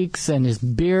his cheeks, and his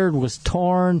beard was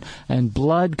torn, and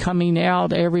blood coming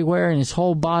out everywhere, and his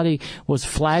whole body was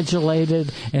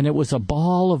flagellated, and it was a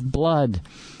ball of blood.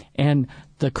 And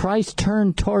the Christ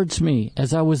turned towards me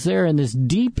as I was there in this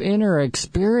deep inner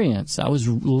experience. I was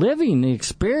living the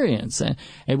experience, and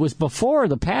it was before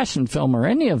the Passion film or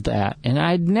any of that. And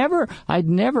I'd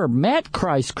never met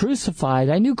Christ crucified.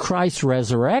 I knew Christ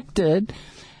resurrected,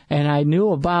 and I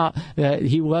knew about that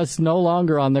he was no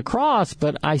longer on the cross,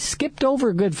 but I skipped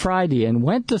over Good Friday and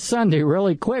went to Sunday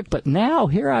really quick. But now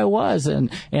here I was, and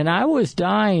I was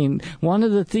dying, one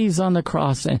of the thieves on the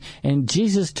cross, and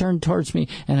Jesus turned towards me,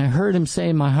 and I heard him say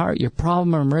in my heart, your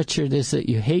problem, Richard, is that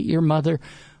you hate your mother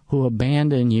who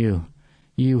abandoned you.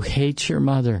 You hate your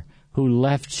mother who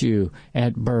left you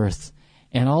at birth.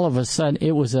 And all of a sudden,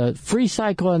 it was a free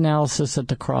psychoanalysis at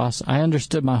the cross. I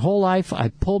understood my whole life. I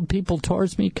pulled people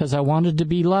towards me because I wanted to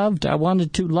be loved. I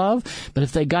wanted to love. But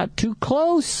if they got too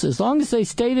close, as long as they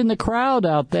stayed in the crowd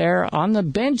out there on the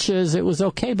benches, it was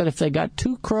okay. But if they got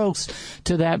too close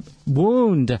to that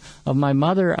wound of my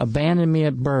mother abandoning me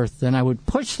at birth, then I would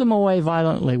push them away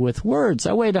violently with words.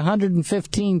 I weighed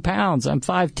 115 pounds. I'm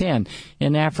 5'10",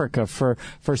 in Africa for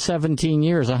 17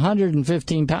 years.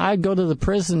 115 pounds. I'd go to the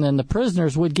prison, and the prisoners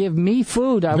would give me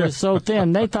food. I was so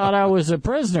thin. They thought I was a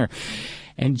prisoner.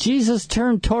 And Jesus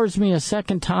turned towards me a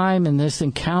second time in this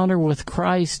encounter with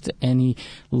Christ, and he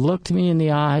looked me in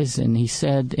the eyes, and he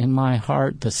said in my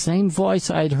heart, the same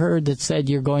voice I'd heard that said,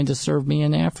 you're going to serve me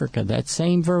in Africa, that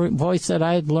same voice that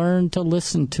I had learned to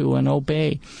listen to and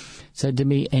obey, said to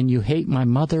me, "And you hate my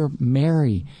mother,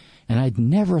 Mary." And I'd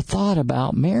never thought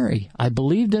about Mary. I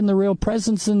believed in the real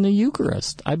presence in the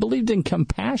Eucharist. I believed in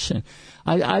compassion.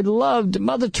 I loved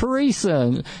Mother Teresa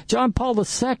and John Paul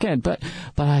II, but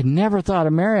I never thought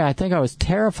of Mary. I think I was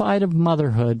terrified of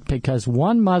motherhood because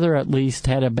one mother at least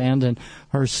had abandoned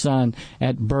her son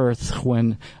at birth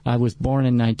when I was born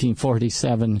in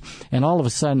 1947. And all of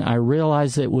a sudden I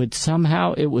realized it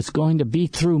was going to be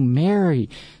through Mary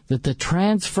that the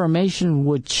transformation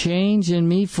would change in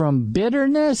me from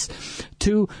bitterness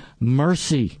to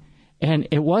mercy. And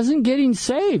it wasn't getting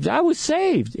saved. I was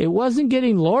saved. It wasn't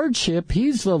getting lordship.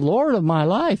 He's the Lord of my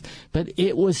life. But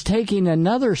it was taking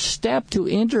another step to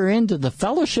enter into the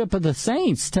fellowship of the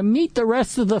saints, to meet the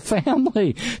rest of the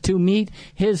family, to meet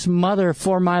his mother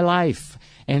for my life.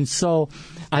 And so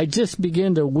I just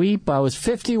began to weep. I was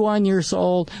 51 years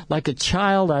old. Like a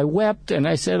child, I wept, and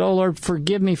I said, "Oh, Lord,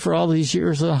 forgive me for all these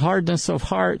years of hardness of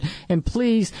heart, and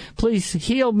please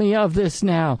heal me of this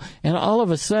now." And all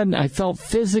of a sudden, I felt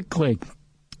physically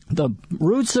the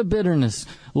roots of bitterness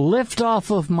lift off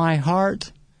of my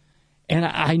heart. And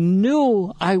I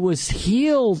knew I was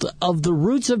healed of the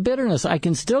roots of bitterness. I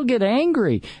can still get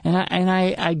angry, and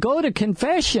I go to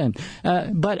confession,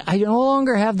 but I no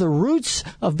longer have the roots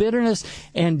of bitterness.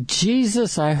 And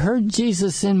I heard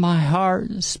Jesus in my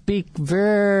heart speak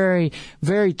very,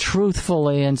 very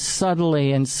truthfully and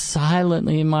subtly and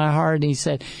silently in my heart. And he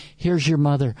said, "Here's your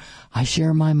mother. I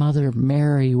share my mother,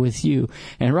 Mary, with you."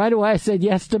 And right away I said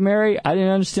yes to Mary. I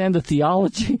didn't understand the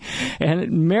theology.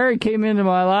 And Mary came into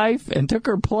my life and took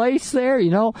her place there.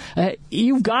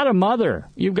 You've got a mother.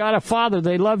 You've got a father.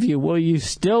 They love you. Well, you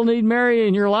still need Mary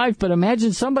in your life. But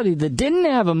imagine somebody that didn't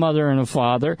have a mother and a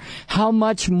father. How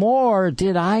much more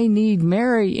did I need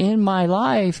Mary in my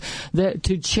life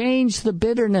to change the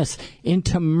bitterness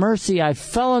into mercy? I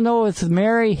fell in love with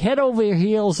Mary, head over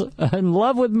heels in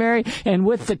love with Mary and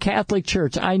with the Catholic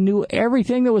Church. I knew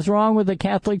everything that was wrong with the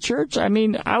Catholic Church. I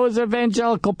mean, I was an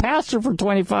evangelical pastor for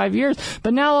 25 years,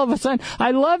 but now all of a sudden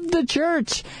I loved the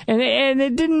church, and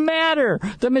it didn't matter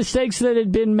the mistakes that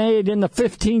had been made in the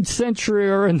 15th century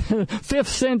or in the 5th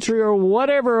century or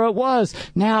whatever it was.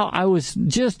 Now I was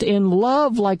just in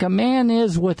love like a man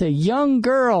is with a young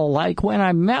girl, like when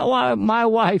I met my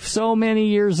wife so many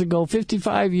years ago,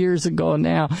 55 years ago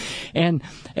now, and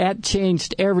that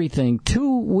changed everything.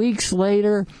 2 weeks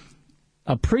later,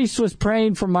 a priest was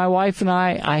praying for my wife and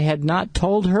I. I had not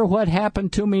told her what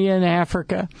happened to me in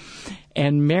Africa.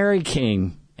 And Mary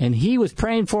came, and he was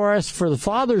praying for us for the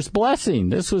Father's blessing.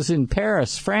 This was in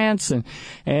Paris, France,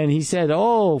 and he said,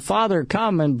 "Oh, Father,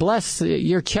 come and bless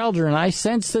your children." I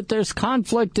sensed that there's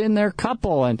conflict in their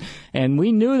couple, and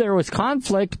we knew there was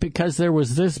conflict because there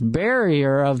was this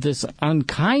barrier of this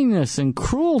unkindness and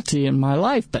cruelty in my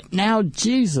life. But now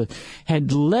Jesus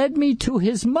had led me to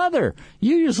his mother.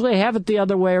 You usually have it the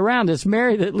other way around. It's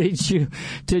Mary that leads you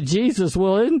to Jesus.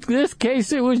 Well, in this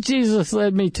case, it was Jesus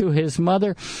led me to his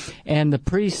mother, and the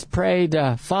priest prayed,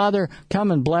 "Father, come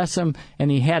and bless him,"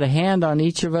 and he had a hand on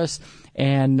each of us.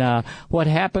 And what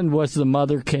happened was the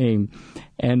mother came,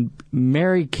 and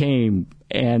Mary came,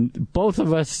 and both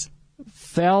of us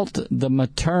felt the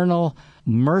maternal,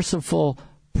 merciful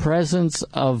presence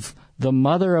of the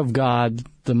Mother of God,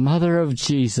 the Mother of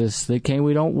Jesus that came.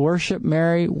 We don't worship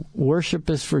Mary. Worship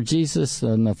is for Jesus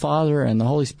and the Father and the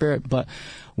Holy Spirit, but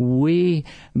we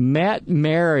met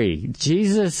Mary.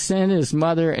 Jesus sent his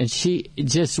mother, and she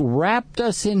just wrapped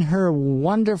us in her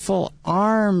wonderful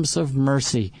arms of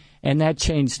mercy, and that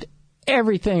changed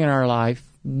everything in our life.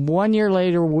 1 year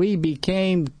later, we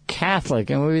became Catholic,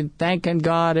 and we've been thanking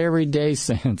God every day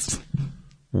since.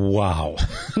 Wow.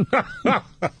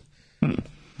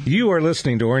 You are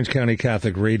listening to Orange County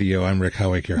Catholic Radio. I'm Rick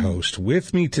Howick, your host.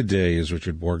 With me today is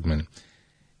Richard Borgman,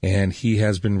 and he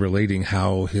has been relating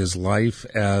how his life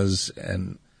as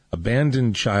an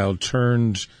abandoned child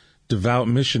turned devout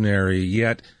missionary,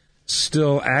 yet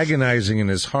still agonizing in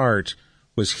his heart,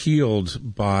 was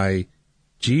healed by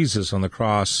Jesus on the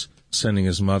cross, sending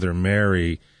his mother,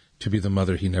 Mary, to be the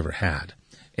mother he never had,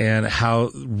 and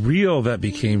how real that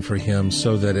became for him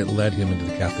so that it led him into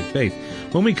the Catholic faith.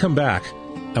 When we come back,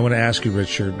 I want to ask you,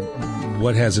 Richard,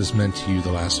 what has this meant to you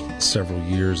the last several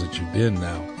years that you've been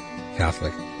now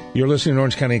Catholic? You're listening to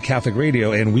Orange County Catholic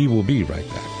Radio, and we will be right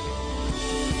back.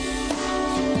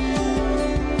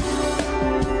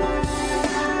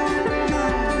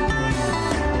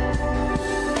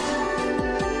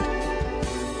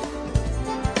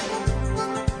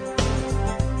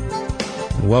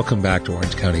 Welcome back to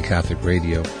Orange County Catholic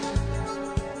Radio.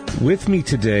 With me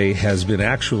today has been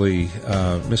actually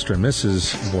Mr. and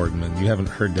Mrs. Borgman. You haven't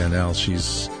heard Danielle.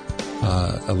 She's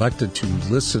elected to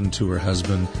listen to her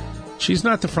husband. She's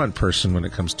not the front person when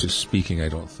it comes to speaking, I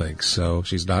don't think. So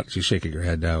she's shaking her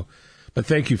head now. But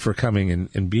thank you for coming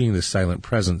and being this silent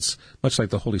presence, much like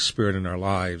the Holy Spirit in our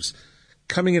lives,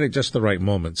 coming in at just the right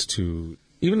moments to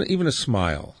even a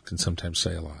smile can sometimes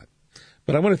say a lot.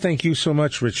 But I want to thank you so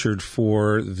much, Richard,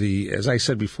 for as I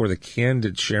said before, the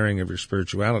candid sharing of your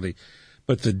spirituality,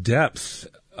 but the depth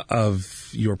of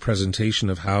your presentation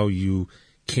of how you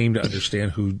came to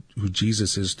understand who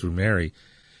Jesus is through Mary.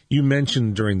 You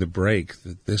mentioned during the break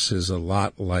that this is a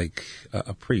lot like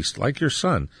a priest, like your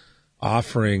son,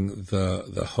 offering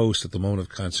the host at the moment of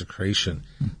consecration.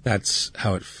 That's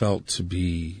how it felt to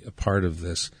be a part of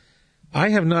this. I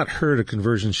have not heard a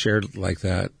conversion shared like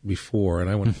that before, and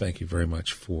I want to thank you very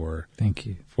much for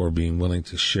being willing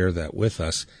to share that with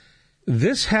us.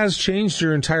 This has changed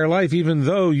your entire life, even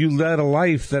though you led a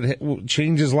life that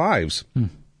changes lives.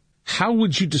 How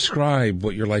would you describe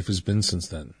what your life has been since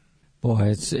then? Boy,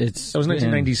 it was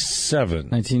 1997.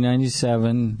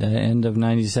 1997, the end of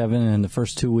 97, and the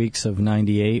first 2 weeks of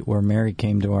 98, where Mary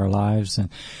came to our lives. And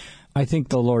I think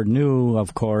the Lord knew,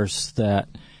 of course, that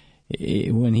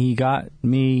when He got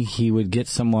me, He would get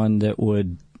someone that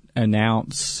would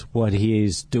announce what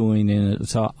He's doing in it.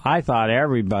 So I thought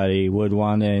everybody would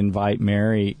want to invite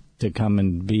Mary to come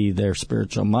and be their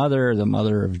spiritual mother, the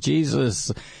mother of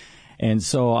Jesus. And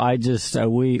so I just,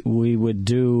 we would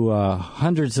do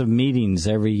hundreds of meetings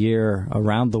every year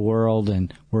around the world,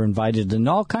 and we're invited in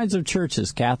all kinds of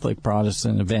churches, Catholic,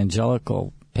 Protestant,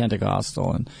 Evangelical,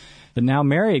 Pentecostal. But now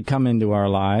Mary had come into our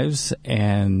lives,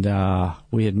 and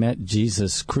we had met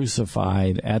Jesus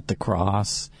crucified at the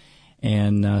cross.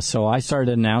 And so I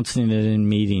started announcing it in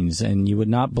meetings, and you would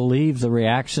not believe the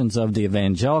reactions of the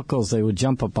evangelicals. They would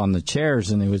jump up on the chairs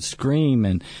and they would scream,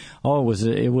 and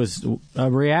it was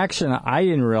a reaction I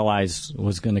didn't realize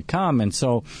was going to come. And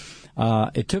so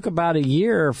it took about a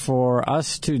year for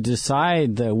us to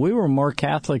decide that we were more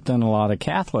Catholic than a lot of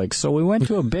Catholics. So we went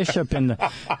to a bishop in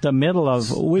the middle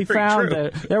of. We found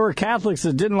that there were Catholics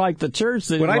that didn't like the church.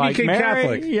 When I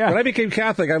became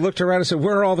Catholic, I looked around and said,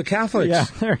 "Where are all the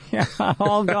Catholics?"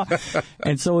 All gone.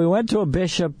 And so we went to a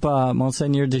bishop,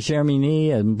 Monseigneur de Germigny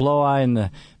in Blois in the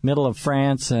middle of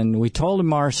France, and we told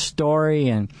him our story,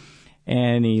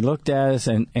 and he looked at us,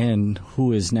 and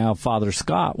who is now Father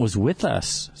Scott was with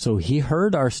us. So he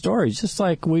heard our story, just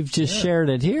like we've just shared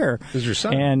it here. This is your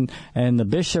son. And the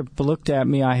bishop looked at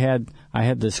me. I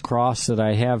had this cross that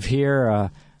I have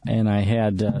here, and I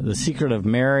had the Secret of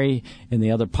Mary in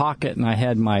the other pocket, and I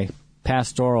had my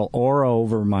pastoral aura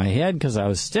over my head because I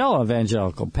was still an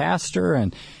evangelical pastor,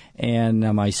 and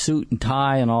my suit and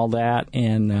tie and all that,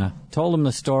 and told him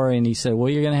the story, and he said, well,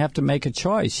 you're going to have to make a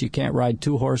choice. You can't ride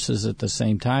two horses at the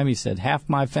same time. He said, half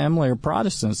my family are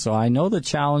Protestants, so I know the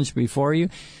challenge before you.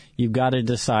 You've got to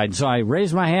decide. So I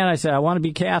raised my hand. I said, I want to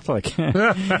be Catholic.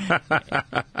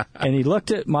 And he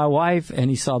looked at my wife, and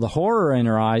he saw the horror in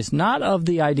her eyes, not of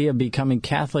the idea of becoming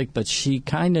Catholic, but she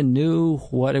kind of knew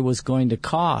what it was going to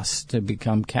cost to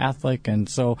become Catholic. And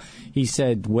so he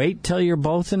said, wait till you're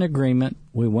both in agreement.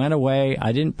 We went away.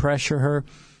 I didn't pressure her.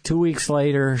 2 weeks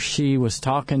later, she was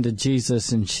talking to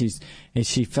Jesus, and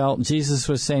she felt Jesus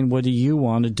was saying, what do you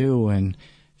want to do? And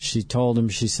she told him,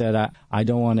 she said, I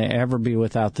don't want to ever be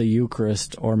without the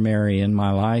Eucharist or Mary in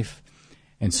my life,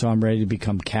 and so I'm ready to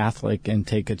become Catholic and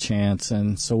take a chance.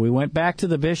 And so we went back to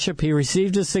the bishop. He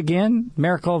received us again,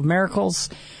 miracle of miracles,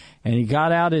 and he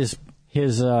got out his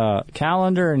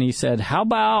calendar, and he said, how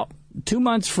about 2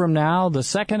 months from now, the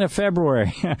 2nd of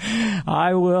February,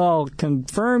 I will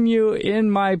confirm you in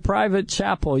my private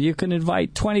chapel. You can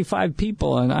invite 25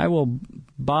 people, and I will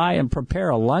buy and prepare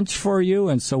a lunch for you.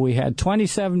 And so we had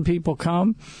 27 people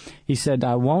come. He said,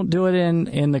 I won't do it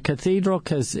in the cathedral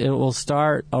because it will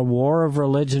start a war of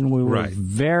religion. We were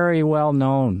very well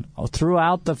known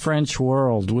throughout the French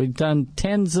world. We've done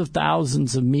tens of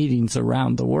thousands of meetings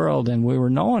around the world, and we were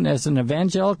known as an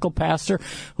evangelical pastor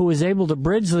who was able to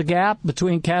bridge the gap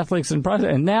between Catholics and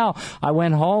Protestants. And now I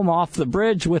went home off the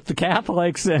bridge with the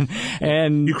Catholics, and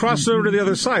you crossed over to the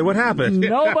other side. What happened?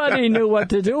 Nobody knew what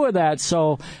to do with that.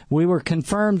 So we were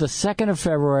confirmed the 2nd of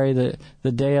February,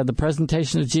 the day of the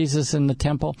presentation of Jesus in the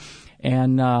temple,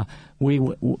 and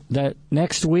that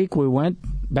next week we went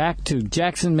back to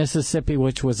Jackson, Mississippi,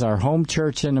 which was our home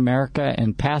church in America,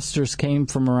 and pastors came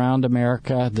from around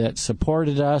America that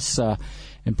supported us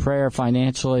in prayer,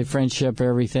 financially, friendship,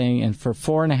 everything. And for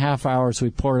 4.5 hours we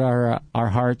poured our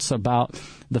hearts about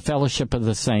the fellowship of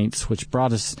the saints, which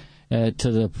brought us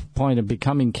to the point of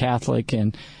becoming Catholic.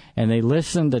 and they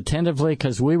listened attentively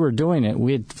because we were doing it.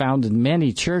 We had founded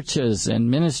many churches and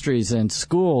ministries and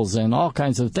schools and all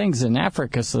kinds of things in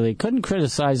Africa, so they couldn't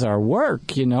criticize our work,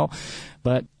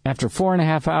 But after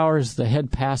 4.5 hours, the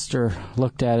head pastor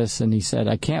looked at us and he said,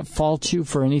 I can't fault you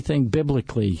for anything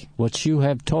biblically. What you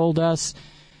have told us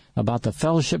about the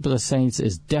fellowship of the saints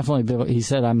is definitely biblical. He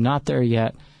said, I'm not there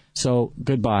yet, so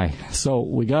goodbye. So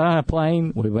we got on a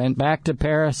plane. We went back to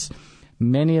Paris.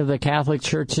 Many of the Catholic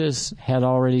churches had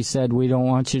already said, we don't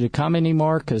want you to come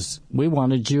anymore because we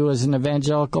wanted you as an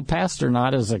evangelical pastor,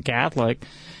 not as a Catholic.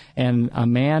 And a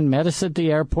man met us at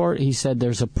the airport. He said,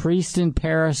 there's a priest in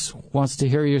Paris wants to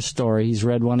hear your story. He's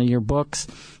read one of your books,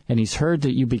 and he's heard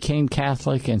that you became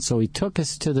Catholic. And so he took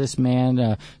us to this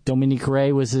man, Dominique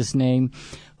Ray was his name,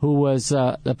 who was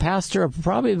the pastor of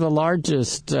probably the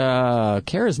largest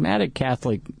charismatic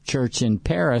Catholic church in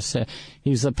Paris.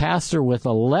 He was a pastor with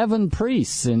 11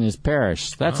 priests in his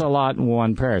parish. That's a lot in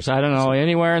one parish. I don't know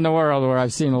anywhere in the world where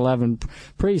I've seen 11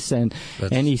 priests. And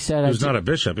he said... He was not a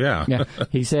bishop, yeah.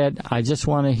 He said, I just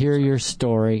want to hear your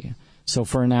story. So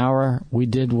for an hour, we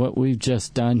did what we've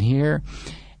just done here.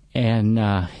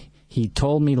 And he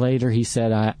told me later, he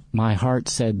said, my heart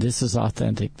said, this is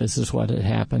authentic. This is what had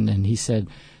happened. And he said...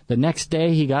 The next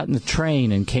day, he got in the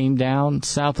train and came down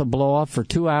south of Blois for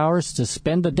 2 hours to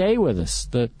spend the day with us.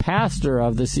 The pastor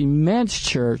of this immense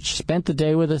church spent the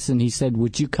day with us, and he said,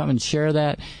 would you come and share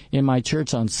that in my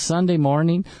church on Sunday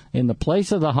morning in the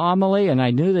place of the homily? And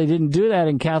I knew they didn't do that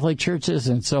in Catholic churches,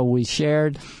 and so we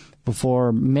shared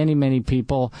before many, many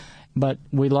people. But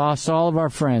we lost all of our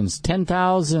friends.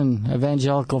 10,000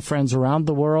 evangelical friends around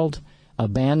the world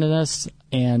abandoned us,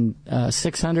 and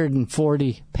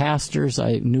 640 pastors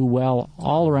I knew well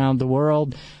all around the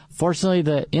world. Fortunately,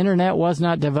 the internet was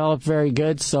not developed very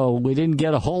good, so we didn't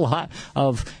get a whole lot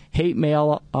of hate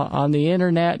mail on the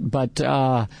internet. But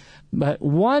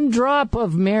one drop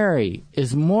of Mary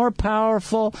is more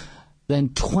powerful than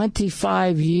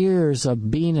 25 years of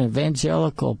being an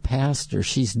evangelical pastor.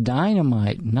 She's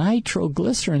dynamite,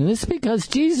 nitroglycerin. This is because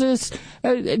Jesus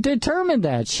determined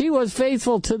that. She was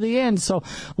faithful to the end. So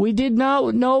we did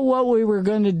not know what we were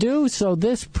going to do. So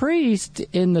this priest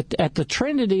at the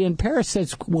Trinity in Paris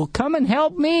says, well, come and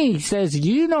help me. He says,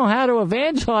 you know how to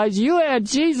evangelize. You had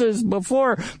Jesus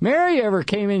before Mary ever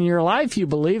came in your life. You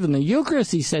believe in the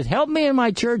Eucharist. He said, help me in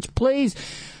my church, please.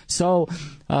 So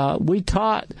we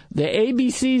taught the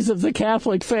ABCs of the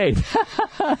Catholic faith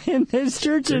in this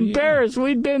church in Paris.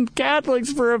 We'd been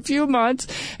Catholics for a few months,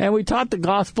 and we taught the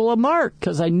Gospel of Mark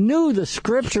because I knew the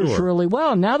Scriptures really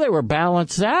well. Now they were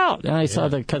balanced out, and I saw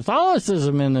the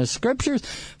Catholicism in the Scriptures.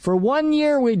 For 1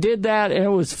 year we did that, and it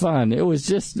was fun. It was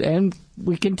just... and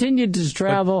we continued to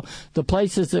travel the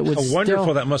places that would how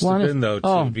wonderful that must have been, though,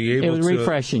 to be able to... It was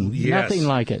refreshing. Yes, nothing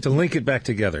like it. To link it back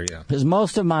together, yeah. Because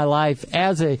most of my life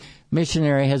as a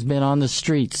missionary has been on the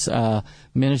streets,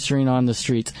 ministering on the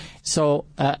streets. So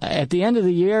at the end of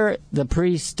the year, the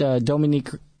priest, Dominique,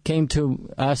 came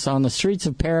to us on the streets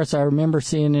of Paris. I remember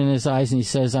seeing in his eyes, and he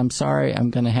says, I'm sorry, I'm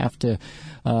going to have to...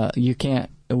 you can't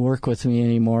work with me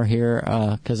anymore here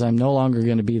because I'm no longer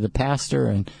going to be the pastor.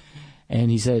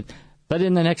 And he said... But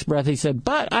in the next breath, he said,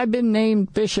 but I've been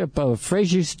named Bishop of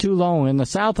Fréjus-Toulon in the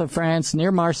south of France,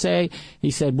 near Marseille.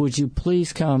 He said, would you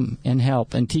please come and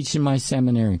help and teach in my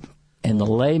seminary and the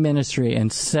lay ministry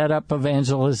and set up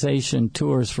evangelization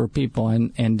tours for people?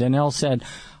 And Danelle said,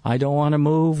 I don't want to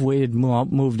move. We had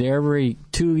moved every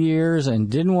 2 years and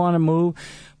didn't want to move,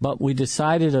 but we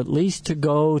decided at least to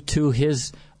go to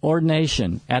his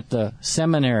ordination at the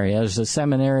seminary. There's a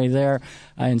seminary there.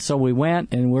 And so we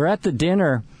went, and we're at the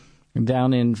dinner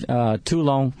down in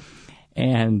Toulon,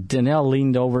 and Danelle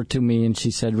leaned over to me and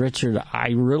she said, Richard,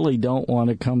 I really don't want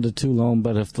to come to Toulon,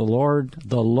 but if the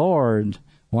Lord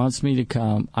wants me to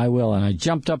come, I will. And I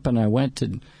jumped up and I went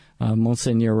to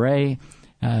Monseigneur Ray,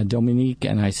 Dominique,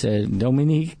 and I said,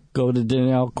 Dominique, go to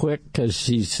Danelle quick, because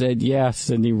she said yes.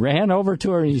 And he ran over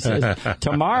to her and he says,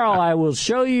 tomorrow I will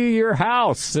show you your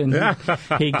house. And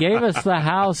he gave us the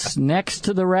house next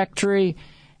to the rectory,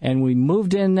 and we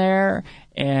moved in there.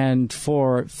 And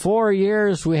for 4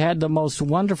 years, we had the most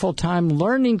wonderful time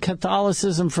learning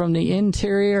Catholicism from the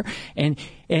interior. And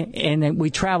we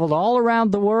traveled all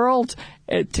around the world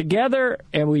together,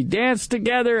 and we danced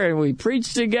together, and we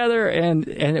preached together. And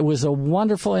it was a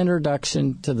wonderful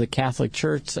introduction to the Catholic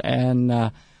Church.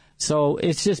 And so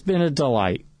it's just been a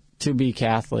delight to be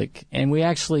Catholic, and we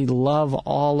actually love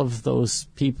all of those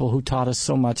people who taught us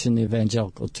so much in the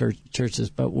evangelical churches,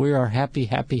 but we are happy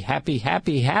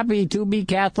to be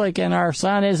Catholic, and our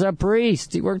son is a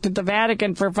priest. He worked at the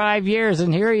Vatican for 5 years,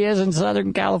 and here he is in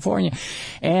Southern California.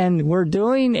 And we're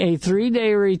doing a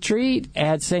 3-day retreat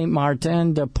at St.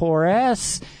 Martin de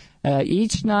Porres.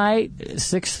 Each night,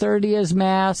 6:30 is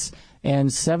Mass,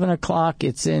 and 7 o'clock,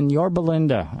 it's in Yorba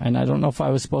Linda. And I don't know if I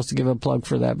was supposed to give a plug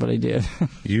for that, but I did.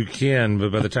 You can,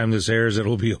 but by the time this airs,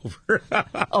 it'll be over.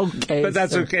 Okay. But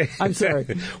that's okay. I'm sorry.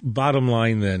 Bottom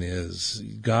line then is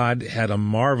God had a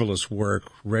marvelous work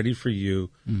ready for you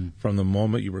from the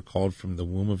moment you were called from the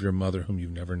womb of your mother, whom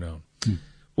you've never known.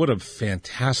 What a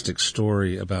fantastic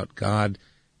story about God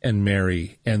and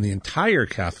Mary and the entire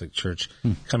Catholic Church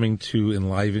coming to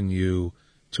enliven you,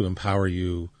 to empower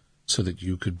you, so that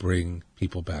you could bring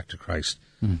people back to Christ.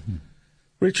 Mm-hmm.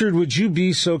 Richard, would you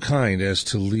be so kind as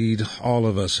to lead all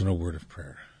of us in a word of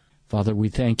prayer? Father, we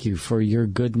thank you for your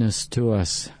goodness to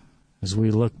us as we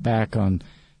look back on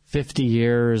 50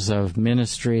 years of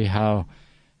ministry, how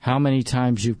many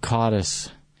times you caught us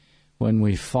when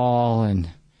we fall, and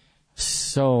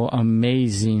so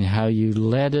amazing how you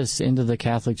led us into the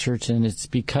Catholic Church, and it's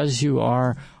because you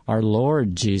are our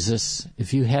Lord Jesus.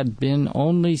 If you had been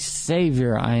only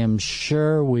Savior, I am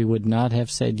sure we would not have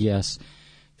said yes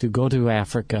to go to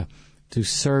Africa, to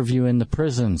serve you in the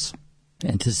prisons,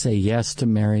 and to say yes to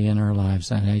Mary in our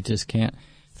lives. And I just can't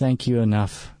thank you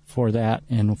enough for that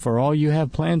and for all you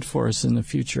have planned for us in the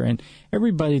future. And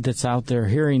everybody that's out there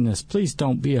hearing this, please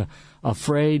don't be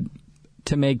afraid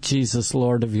to make Jesus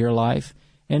Lord of your life,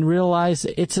 and realize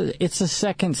it's a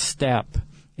second step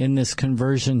in this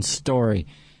conversion story.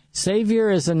 Savior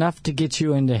is enough to get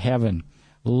you into heaven.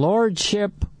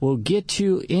 Lordship will get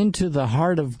you into the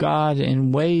heart of God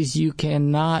in ways you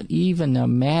cannot even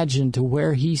imagine, to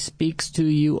where He speaks to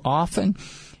you often.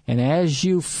 And as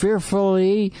you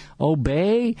fearfully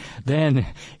obey, then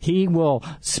He will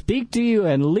speak to you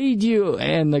and lead you,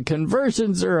 and the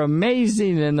conversions are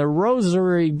amazing, and the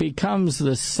rosary becomes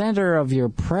the center of your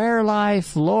prayer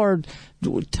life. Lord,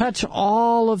 touch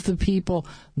all of the people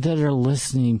that are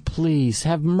listening. Please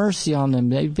have mercy on them.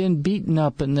 They've been beaten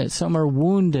up, and that some are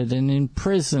wounded and in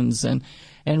prisons and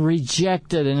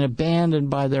rejected and abandoned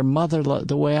by their mother,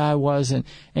 the way I was,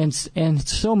 and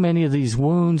so many of these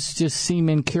wounds just seem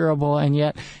incurable, and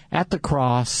yet at the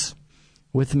cross,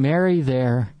 with Mary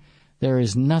there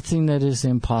is nothing that is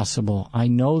impossible. I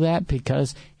know that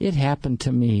because it happened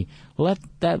to me. Let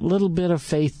that little bit of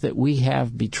faith that we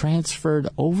have be transferred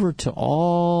over to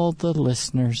all the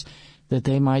listeners, that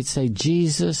they might say,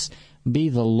 Jesus, be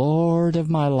the Lord of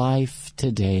my life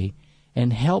today,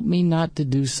 and help me not to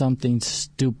do something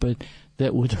stupid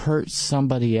that would hurt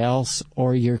somebody else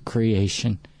or your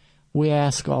creation. We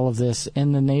ask all of this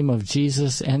in the name of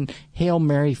Jesus. And Hail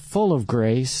Mary, full of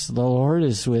grace, the Lord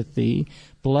is with thee.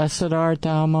 Blessed art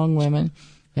thou among women,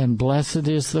 and blessed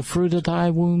is the fruit of thy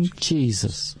womb,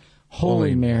 Jesus.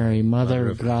 Holy Mary, Mother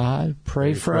of God,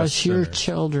 pray for us, your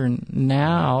children,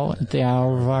 now at the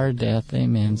hour of our death.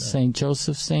 Amen. Saint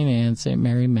Joseph, Saint Anne, Saint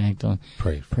Mary Magdalene,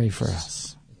 pray for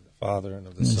us. Father, and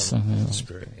of the Son, and of the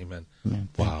Spirit. Amen. Amen.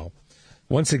 Wow.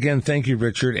 Once again, thank you,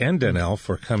 Richard and Danelle,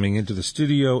 for coming into the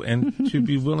studio and to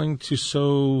be willing to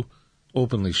so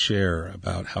openly share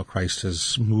about how Christ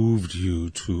has moved you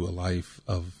to a life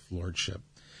of lordship.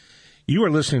 You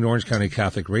are listening to Orange County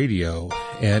Catholic Radio,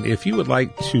 and if you would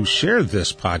like to share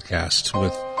this podcast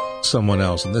with someone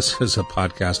else, and this is a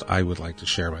podcast I would like to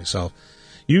share myself,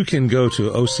 you can go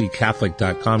to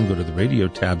occatholic.com, go to the radio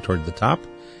tab toward the top,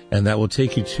 and that will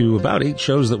take you to about 8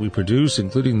 shows that we produce,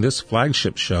 including this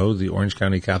flagship show, the Orange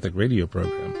County Catholic Radio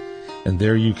program. And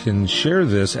there you can share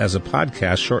this as a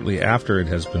podcast shortly after it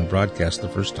has been broadcast the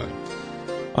first time.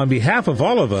 On behalf of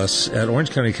all of us at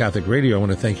Orange County Catholic Radio, I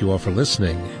want to thank you all for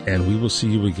listening, and we will see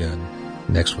you again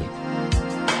next week.